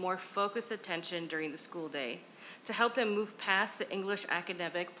receive more focused attention during the school day to help them move past the English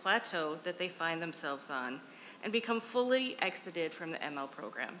academic plateau that they find themselves on and become fully exited from the ML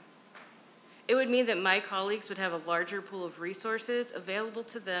program. It would mean that my colleagues would have a larger pool of resources available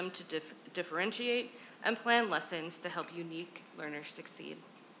to them to differentiate and plan lessons to help unique learners succeed.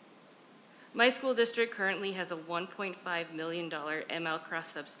 My school district currently has a $1.5 million ML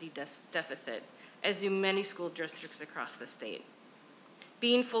cross-subsidy deficit, as do many school districts across the state.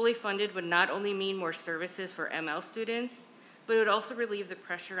 Being fully funded would not only mean more services for ML students, but it would also relieve the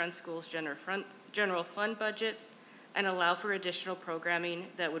pressure on schools' general fund budgets and allow for additional programming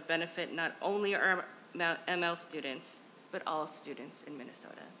that would benefit not only our ML students, but all students in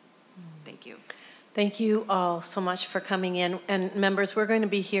Minnesota. Thank you. Thank you all so much for coming in. And members, we're going to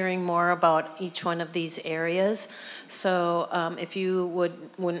be hearing more about each one of these areas. So if you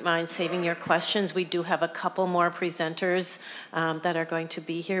wouldn't mind saving your questions, we do have a couple more presenters that are going to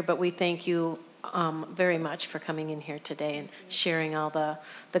be here, but we thank you very much for coming in here today and sharing all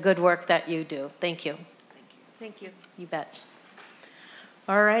the good work that you do. Thank you. Thank you. You bet.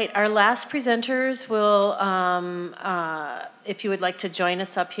 All right, our last presenters will, if you would like to join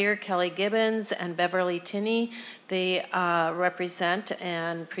us up here, Kelly Gibbons and Beverly Tinney. They represent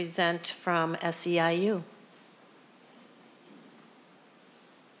and present from SEIU.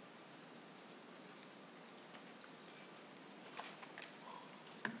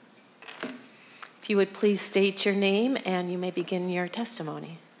 If you would please state your name and you may begin your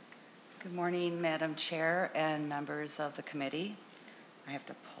testimony. Good morning, Madam Chair and members of the committee. I have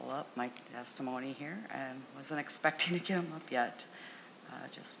to pull up my testimony here. I wasn't expecting to get them up yet.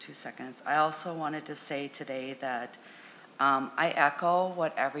 Just 2 seconds. I also wanted to say today that I echo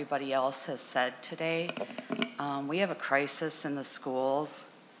what everybody else has said today. We have a crisis in the schools,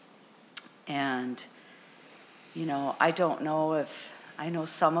 and you know, I don't know if, I know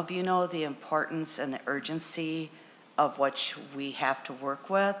some of you know the importance and the urgency of what we have to work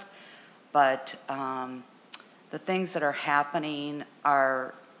with, but the things that are happening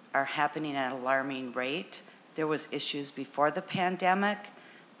are happening at an alarming rate. There was issues before the pandemic,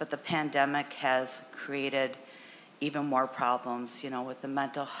 but the pandemic has created even more problems, with the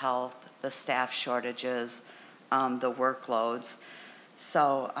mental health, the staff shortages, the workloads.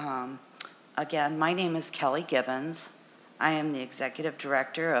 So again, my name is Kelly Gibbons. I am the Executive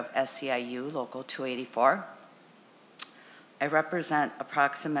Director of SEIU Local 284. I represent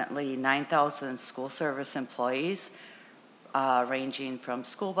approximately 9,000 school service employees, ranging from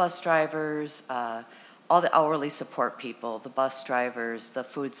school bus drivers, all the hourly support people, the bus drivers, the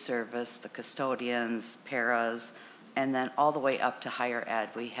food service, the custodians, paras, and then all the way up to higher ed.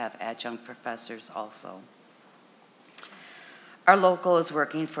 We have adjunct professors also. Our local is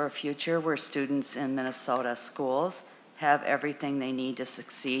working for a future where students in Minnesota schools have everything they need to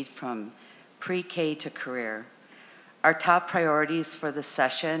succeed from pre-K to career. Our top priorities for this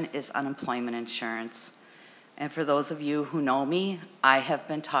session is unemployment insurance. And for those of you who know me, I have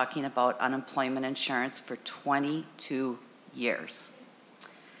been talking about unemployment insurance for 22 years.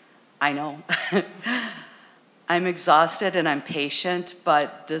 I know. I'm exhausted and I'm patient,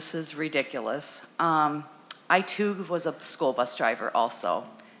 but this is ridiculous. I too was a school bus driver also,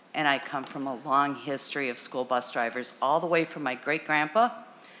 and I come from a long history of school bus drivers, all the way from my great-grandpa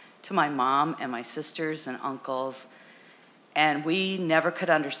to my mom and my sisters and uncles, and we never could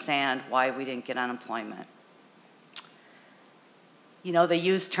understand why we didn't get unemployment. They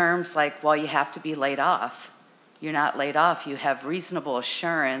use terms like, well, you have to be laid off. You're not laid off. You have reasonable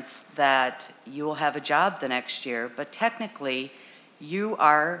assurance that you will have a job the next year, but technically, you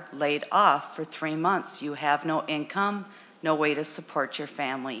are laid off for 3 months. You have no income, no way to support your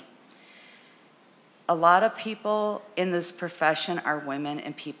family. A lot of people in this profession are women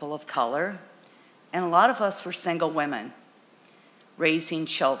and people of color, and a lot of us were single women raising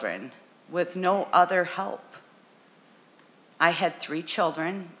children with no other help. I had 3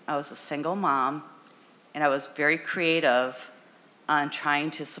 children, I was a single mom, and I was very creative on trying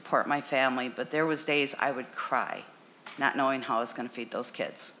to support my family, but there was days I would cry, not knowing how I was going to feed those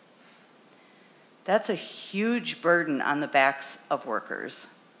kids. That's a huge burden on the backs of workers.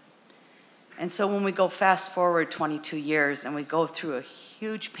 And so when we go fast forward 22 years and we go through a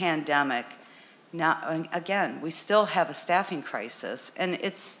huge pandemic, now, again, we still have a staffing crisis, and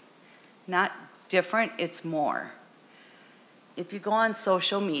it's not different, it's more. If you go on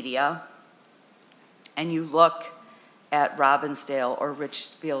social media and you look at Robbinsdale or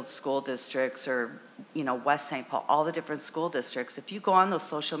Richfield school districts or West St. Paul, all the different school districts, if you go on those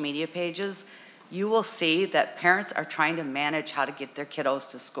social media pages, you will see that parents are trying to manage how to get their kiddos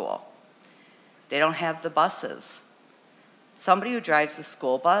to school. They don't have the buses. Somebody who drives a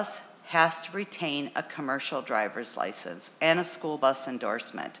school bus has to retain a commercial driver's license and a school bus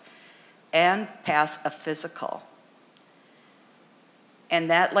endorsement and pass a physical. And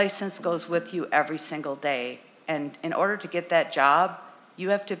that license goes with you every single day. And in order to get that job, you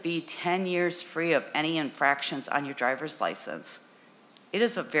have to be 10 years free of any infractions on your driver's license. It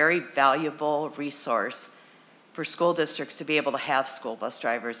is a very valuable resource for school districts to be able to have school bus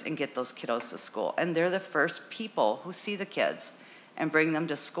drivers and get those kiddos to school. And they're the first people who see the kids and bring them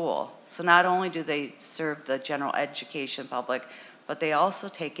to school. So not only do they serve the general education public, but they also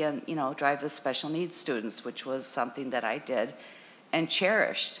take in, drive the special needs students, which was something that I did and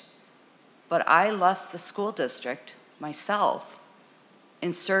cherished. But I left the school district myself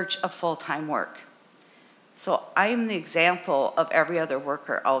in search of full-time work. So I am the example of every other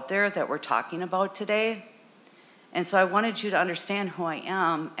worker out there that we're talking about today. And so I wanted you to understand who I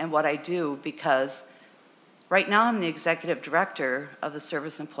am and what I do, because right now I'm the executive director of the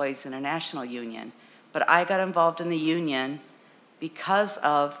Service Employees International Union, but I got involved in the union because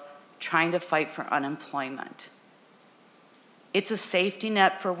of trying to fight for unemployment. It's a safety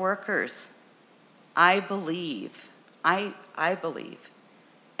net for workers. I believe, and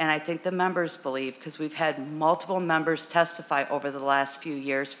I think the members believe, because we've had multiple members testify over the last few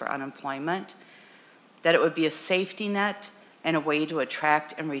years for unemployment, that it would be a safety net and a way to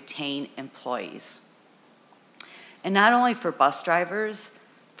attract and retain employees. And not only for bus drivers,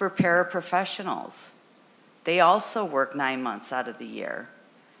 for paraprofessionals. They also work 9 months out of the year.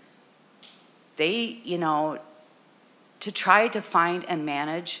 They, to try to find and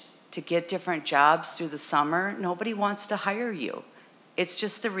manage to get different jobs through the summer, nobody wants to hire you. It's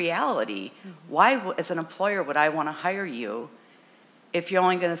just the reality. Mm-hmm. Why, as an employer, would I want to hire you if you're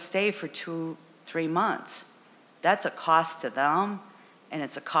only going to stay for 2-3 months? That's a cost to them, and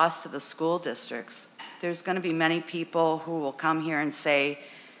it's a cost to the school districts. There's going to be many people who will come here and say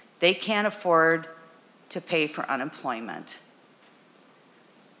they can't afford to pay for unemployment.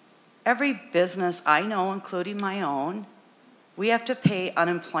 Every business I know, including my own, we have to pay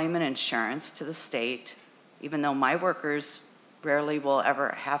unemployment insurance to the state, even though my workers rarely will ever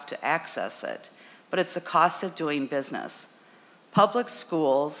have to access it. but it's the cost of doing business. Public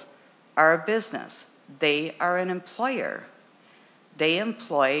schools are a business. They are an employer. They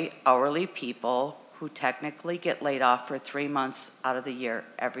employ hourly people who technically get laid off for 3 months out of the year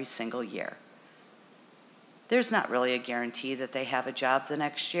every single year. There's not really a guarantee that they have a job the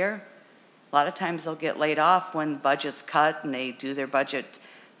next year. A lot of times they'll get laid off when budget's cut and they do their budget,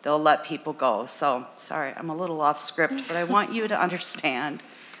 they'll let people go. So, sorry, I'm a little off script, but I want you to understand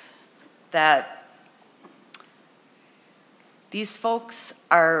that these folks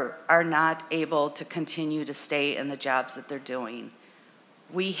are not able to continue to stay in the jobs that they're doing.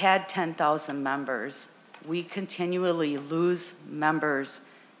 We had 10,000 members. We continually lose members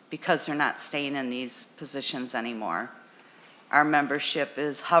because they're not staying in these positions anymore. Our membership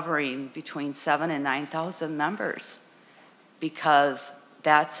is hovering between 7,000 and 9,000 members because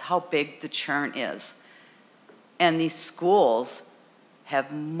that's how big the churn is. And these schools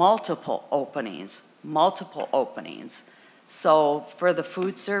have multiple openings. So for the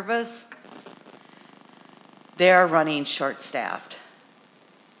food service, they're running short-staffed.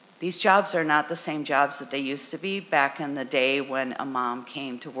 These jobs are not the same jobs that they used to be back in the day when a mom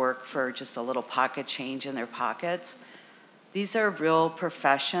came to work for just a little pocket change in their pockets. These are real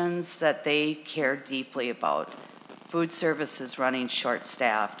professions that they care deeply about. Food service is running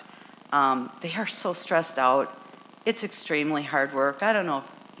short-staffed. They are so stressed out. It's extremely hard work. I don't know,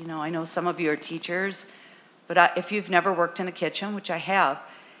 I know some of you are teachers, but if you've never worked in a kitchen, which I have,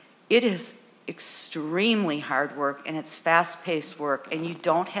 it is extremely hard work and it's fast-paced work and you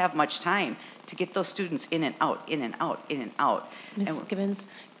don't have much time to get those students in and out, in and out, in and out. Ms. Gibbons,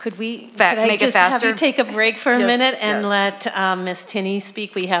 could I make it just have you faster? take a break for a Yes, minute and yes. let Ms. Tinney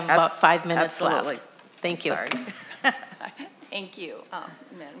speak? We have about 5 minutes absolutely. left. Thank you. Sorry. Thank you,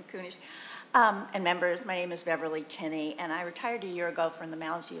 Madam Kunish. And members, my name is Beverly Tinney, and I retired a year ago from the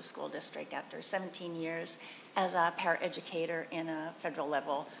Mounds View School District after 17 years as a paraeducator in a federal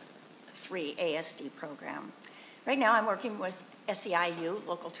level 3 ASD program. Right now I'm working with SEIU,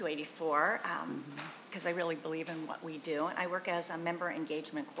 Local 284, because I really believe in what we do, and I work as a member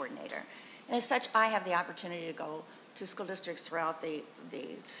engagement coordinator. And as such, I have the opportunity to go to school districts throughout the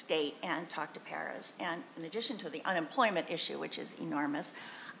state and talk to paras. And in addition to the unemployment issue, which is enormous,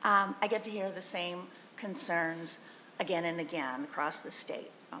 I get to hear the same concerns again and again across the state.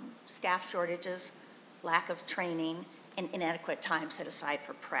 Staff shortages, lack of training, and inadequate time set aside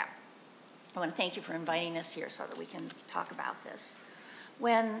for prep. I want to thank you for inviting us here so that we can talk about this.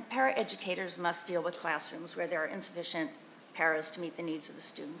 When paraeducators must deal with classrooms where there are insufficient paras to meet the needs of the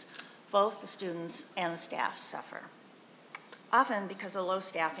students, both the students and the staff suffer. Often because of low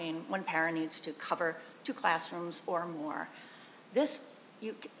staffing, one para needs to cover 2 classrooms or more. This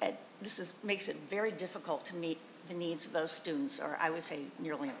makes it very difficult to meet the needs of those students, or I would say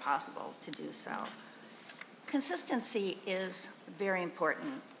nearly impossible to do so. Consistency is very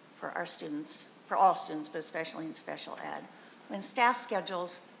important for our students, for all students, but especially in special ed. When staff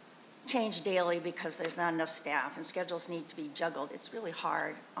schedules change daily because there's not enough staff and schedules need to be juggled, it's really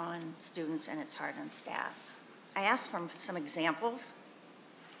hard on students and it's hard on staff. I asked for some examples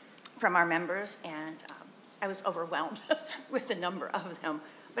from our members and I was overwhelmed with the number of them,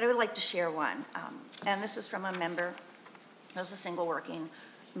 but I would like to share one. And this is from a member who's a single working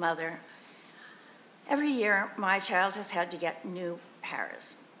mother. Every year, my child has had to get new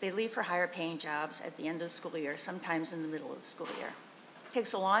paras. They leave for higher paying jobs at the end of the school year, sometimes in the middle of the school year. It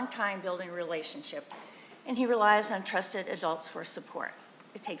takes a long time building a relationship, and he relies on trusted adults for support.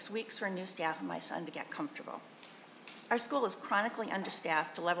 It takes weeks for new staff and my son to get comfortable. Our school is chronically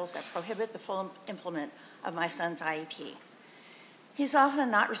understaffed to levels that prohibit the full implement of my son's IEP. He's often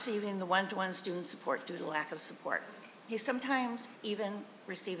not receiving the one-to-one student support due to lack of support. He's sometimes even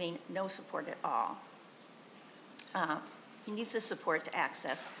receiving no support at all. He needs the support to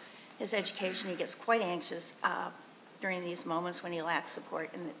access his education. He gets quite anxious during these moments when he lacks support,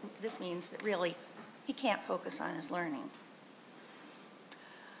 and this means that really he can't focus on his learning.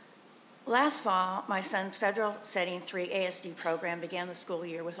 Last fall, my son's federal Setting 3 ASD program began the school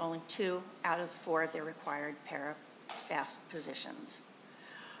year with only 2 out of 4 of their required para staff positions.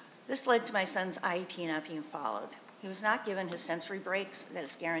 This led to my son's IEP not being followed. He was not given his sensory breaks that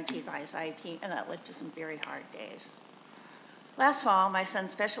is guaranteed by his IEP, and that led to some very hard days. Last fall, my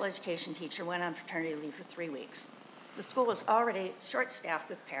son's special education teacher went on paternity leave for 3 weeks. The school was already short-staffed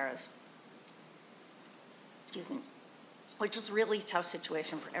with paras, which was a really tough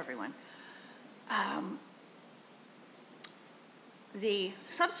situation for everyone. The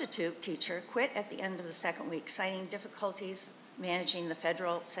substitute teacher quit at the end of the 2nd week, citing difficulties managing the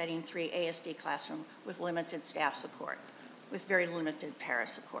federal Setting 3 ASD classroom with limited staff support, with very limited para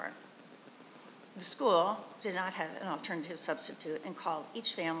support. The school did not have an alternative substitute and called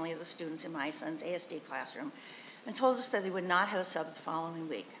each family of the students in my son's ASD classroom and told us that they would not have a sub the following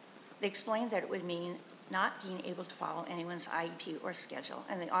week. They explained that it would mean not being able to follow anyone's IEP or schedule,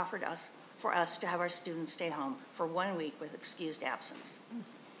 and they offered for us to have our students stay home for 1 week with excused absence.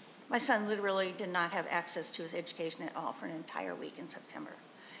 My son literally did not have access to his education at all for an entire week in September.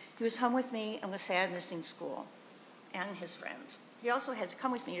 He was home with me and was sad missing school and his friends. He also had to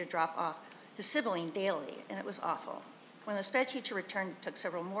come with me to drop off his sibling daily, and it was awful. When the sped teacher returned, it took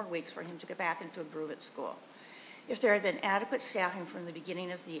several more weeks for him to get back into a groove at school. If there had been adequate staffing from the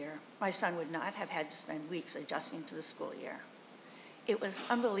beginning of the year, my son would not have had to spend weeks adjusting to the school year. It was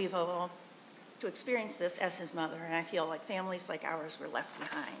unbelievable to experience this as his mother, and I feel like families like ours were left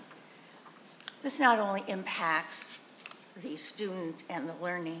behind. This not only impacts the student and the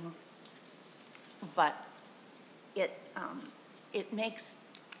learning, but it makes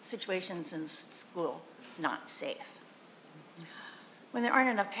situations in school not safe. When there aren't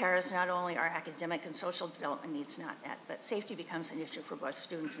enough paras, not only are academic and social development needs not met, but safety becomes an issue for both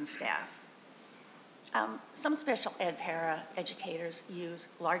students and staff. Some special ed para educators use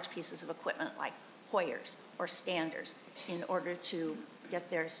large pieces of equipment like hoyers or standers in order to get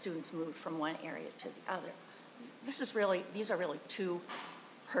their students moved from one area to the other. These are really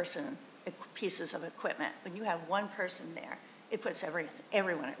two-person pieces of equipment. When you have one person there, it puts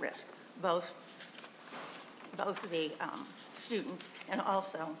everyone at risk, both the student and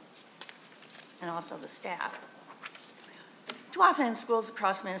also the staff. Too often in schools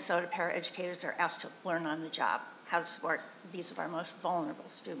across Minnesota, paraeducators are asked to learn on the job how to support these of our most vulnerable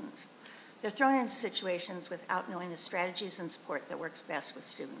students. They're thrown into situations without knowing the strategies and support that works best with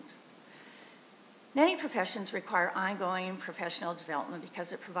students. Many professions require ongoing professional development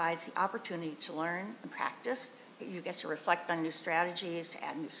because it provides the opportunity to learn and practice. You get to reflect on new strategies, to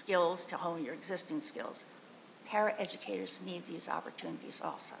add new skills, to hone your existing skills. Paraeducators need these opportunities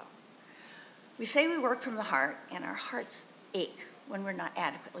also. We say we work from the heart, and our hearts ache when we're not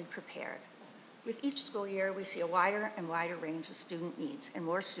adequately prepared. With each school year, we see a wider and wider range of student needs and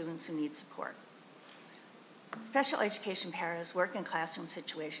more students who need support. Special education paras work in classroom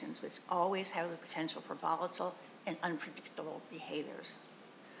situations which always have the potential for volatile and unpredictable behaviors.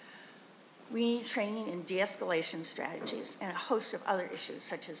 We need training in de-escalation strategies and a host of other issues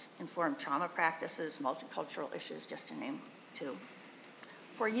such as informed trauma practices, multicultural issues, just to name two.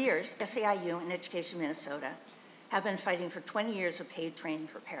 For years, SEIU and Education Minnesota have been fighting for 20 years of paid training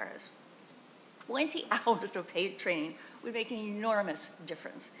for paras. 20 hours of paid training would make an enormous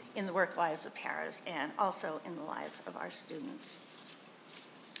difference in the work lives of paras and also in the lives of our students.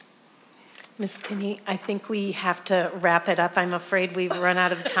 Ms. Tinney, I think we have to wrap it up. I'm afraid we've run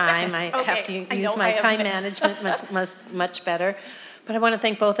out of time. I have to use my time management much better. But I want to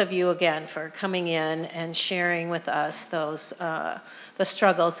thank both of you again for coming in and sharing with us those the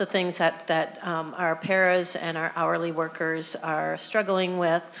struggles, the things that our paras and our hourly workers are struggling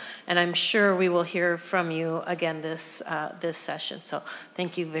with. And I'm sure we will hear from you again this session. So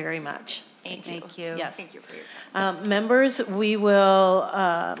thank you very much. Thank you. Yes. Thank you for your time. Members, we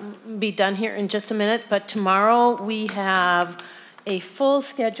will be done here in just a minute, but tomorrow we have a full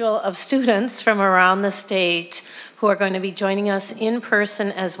schedule of students from around the state who are going to be joining us in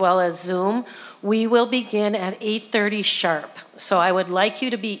person as well as Zoom. We will begin at 8:30 sharp. So I would like you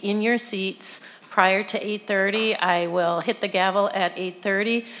to be in your seats prior to 8:30. I will hit the gavel at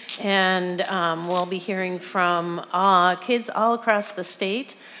 8:30, and we'll be hearing from kids all across the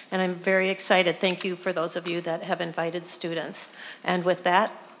state. And I'm very excited. Thank you for those of you that have invited students. And with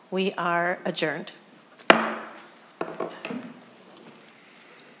that, we are adjourned.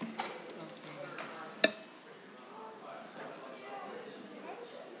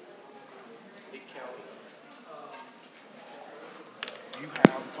 You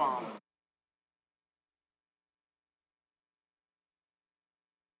have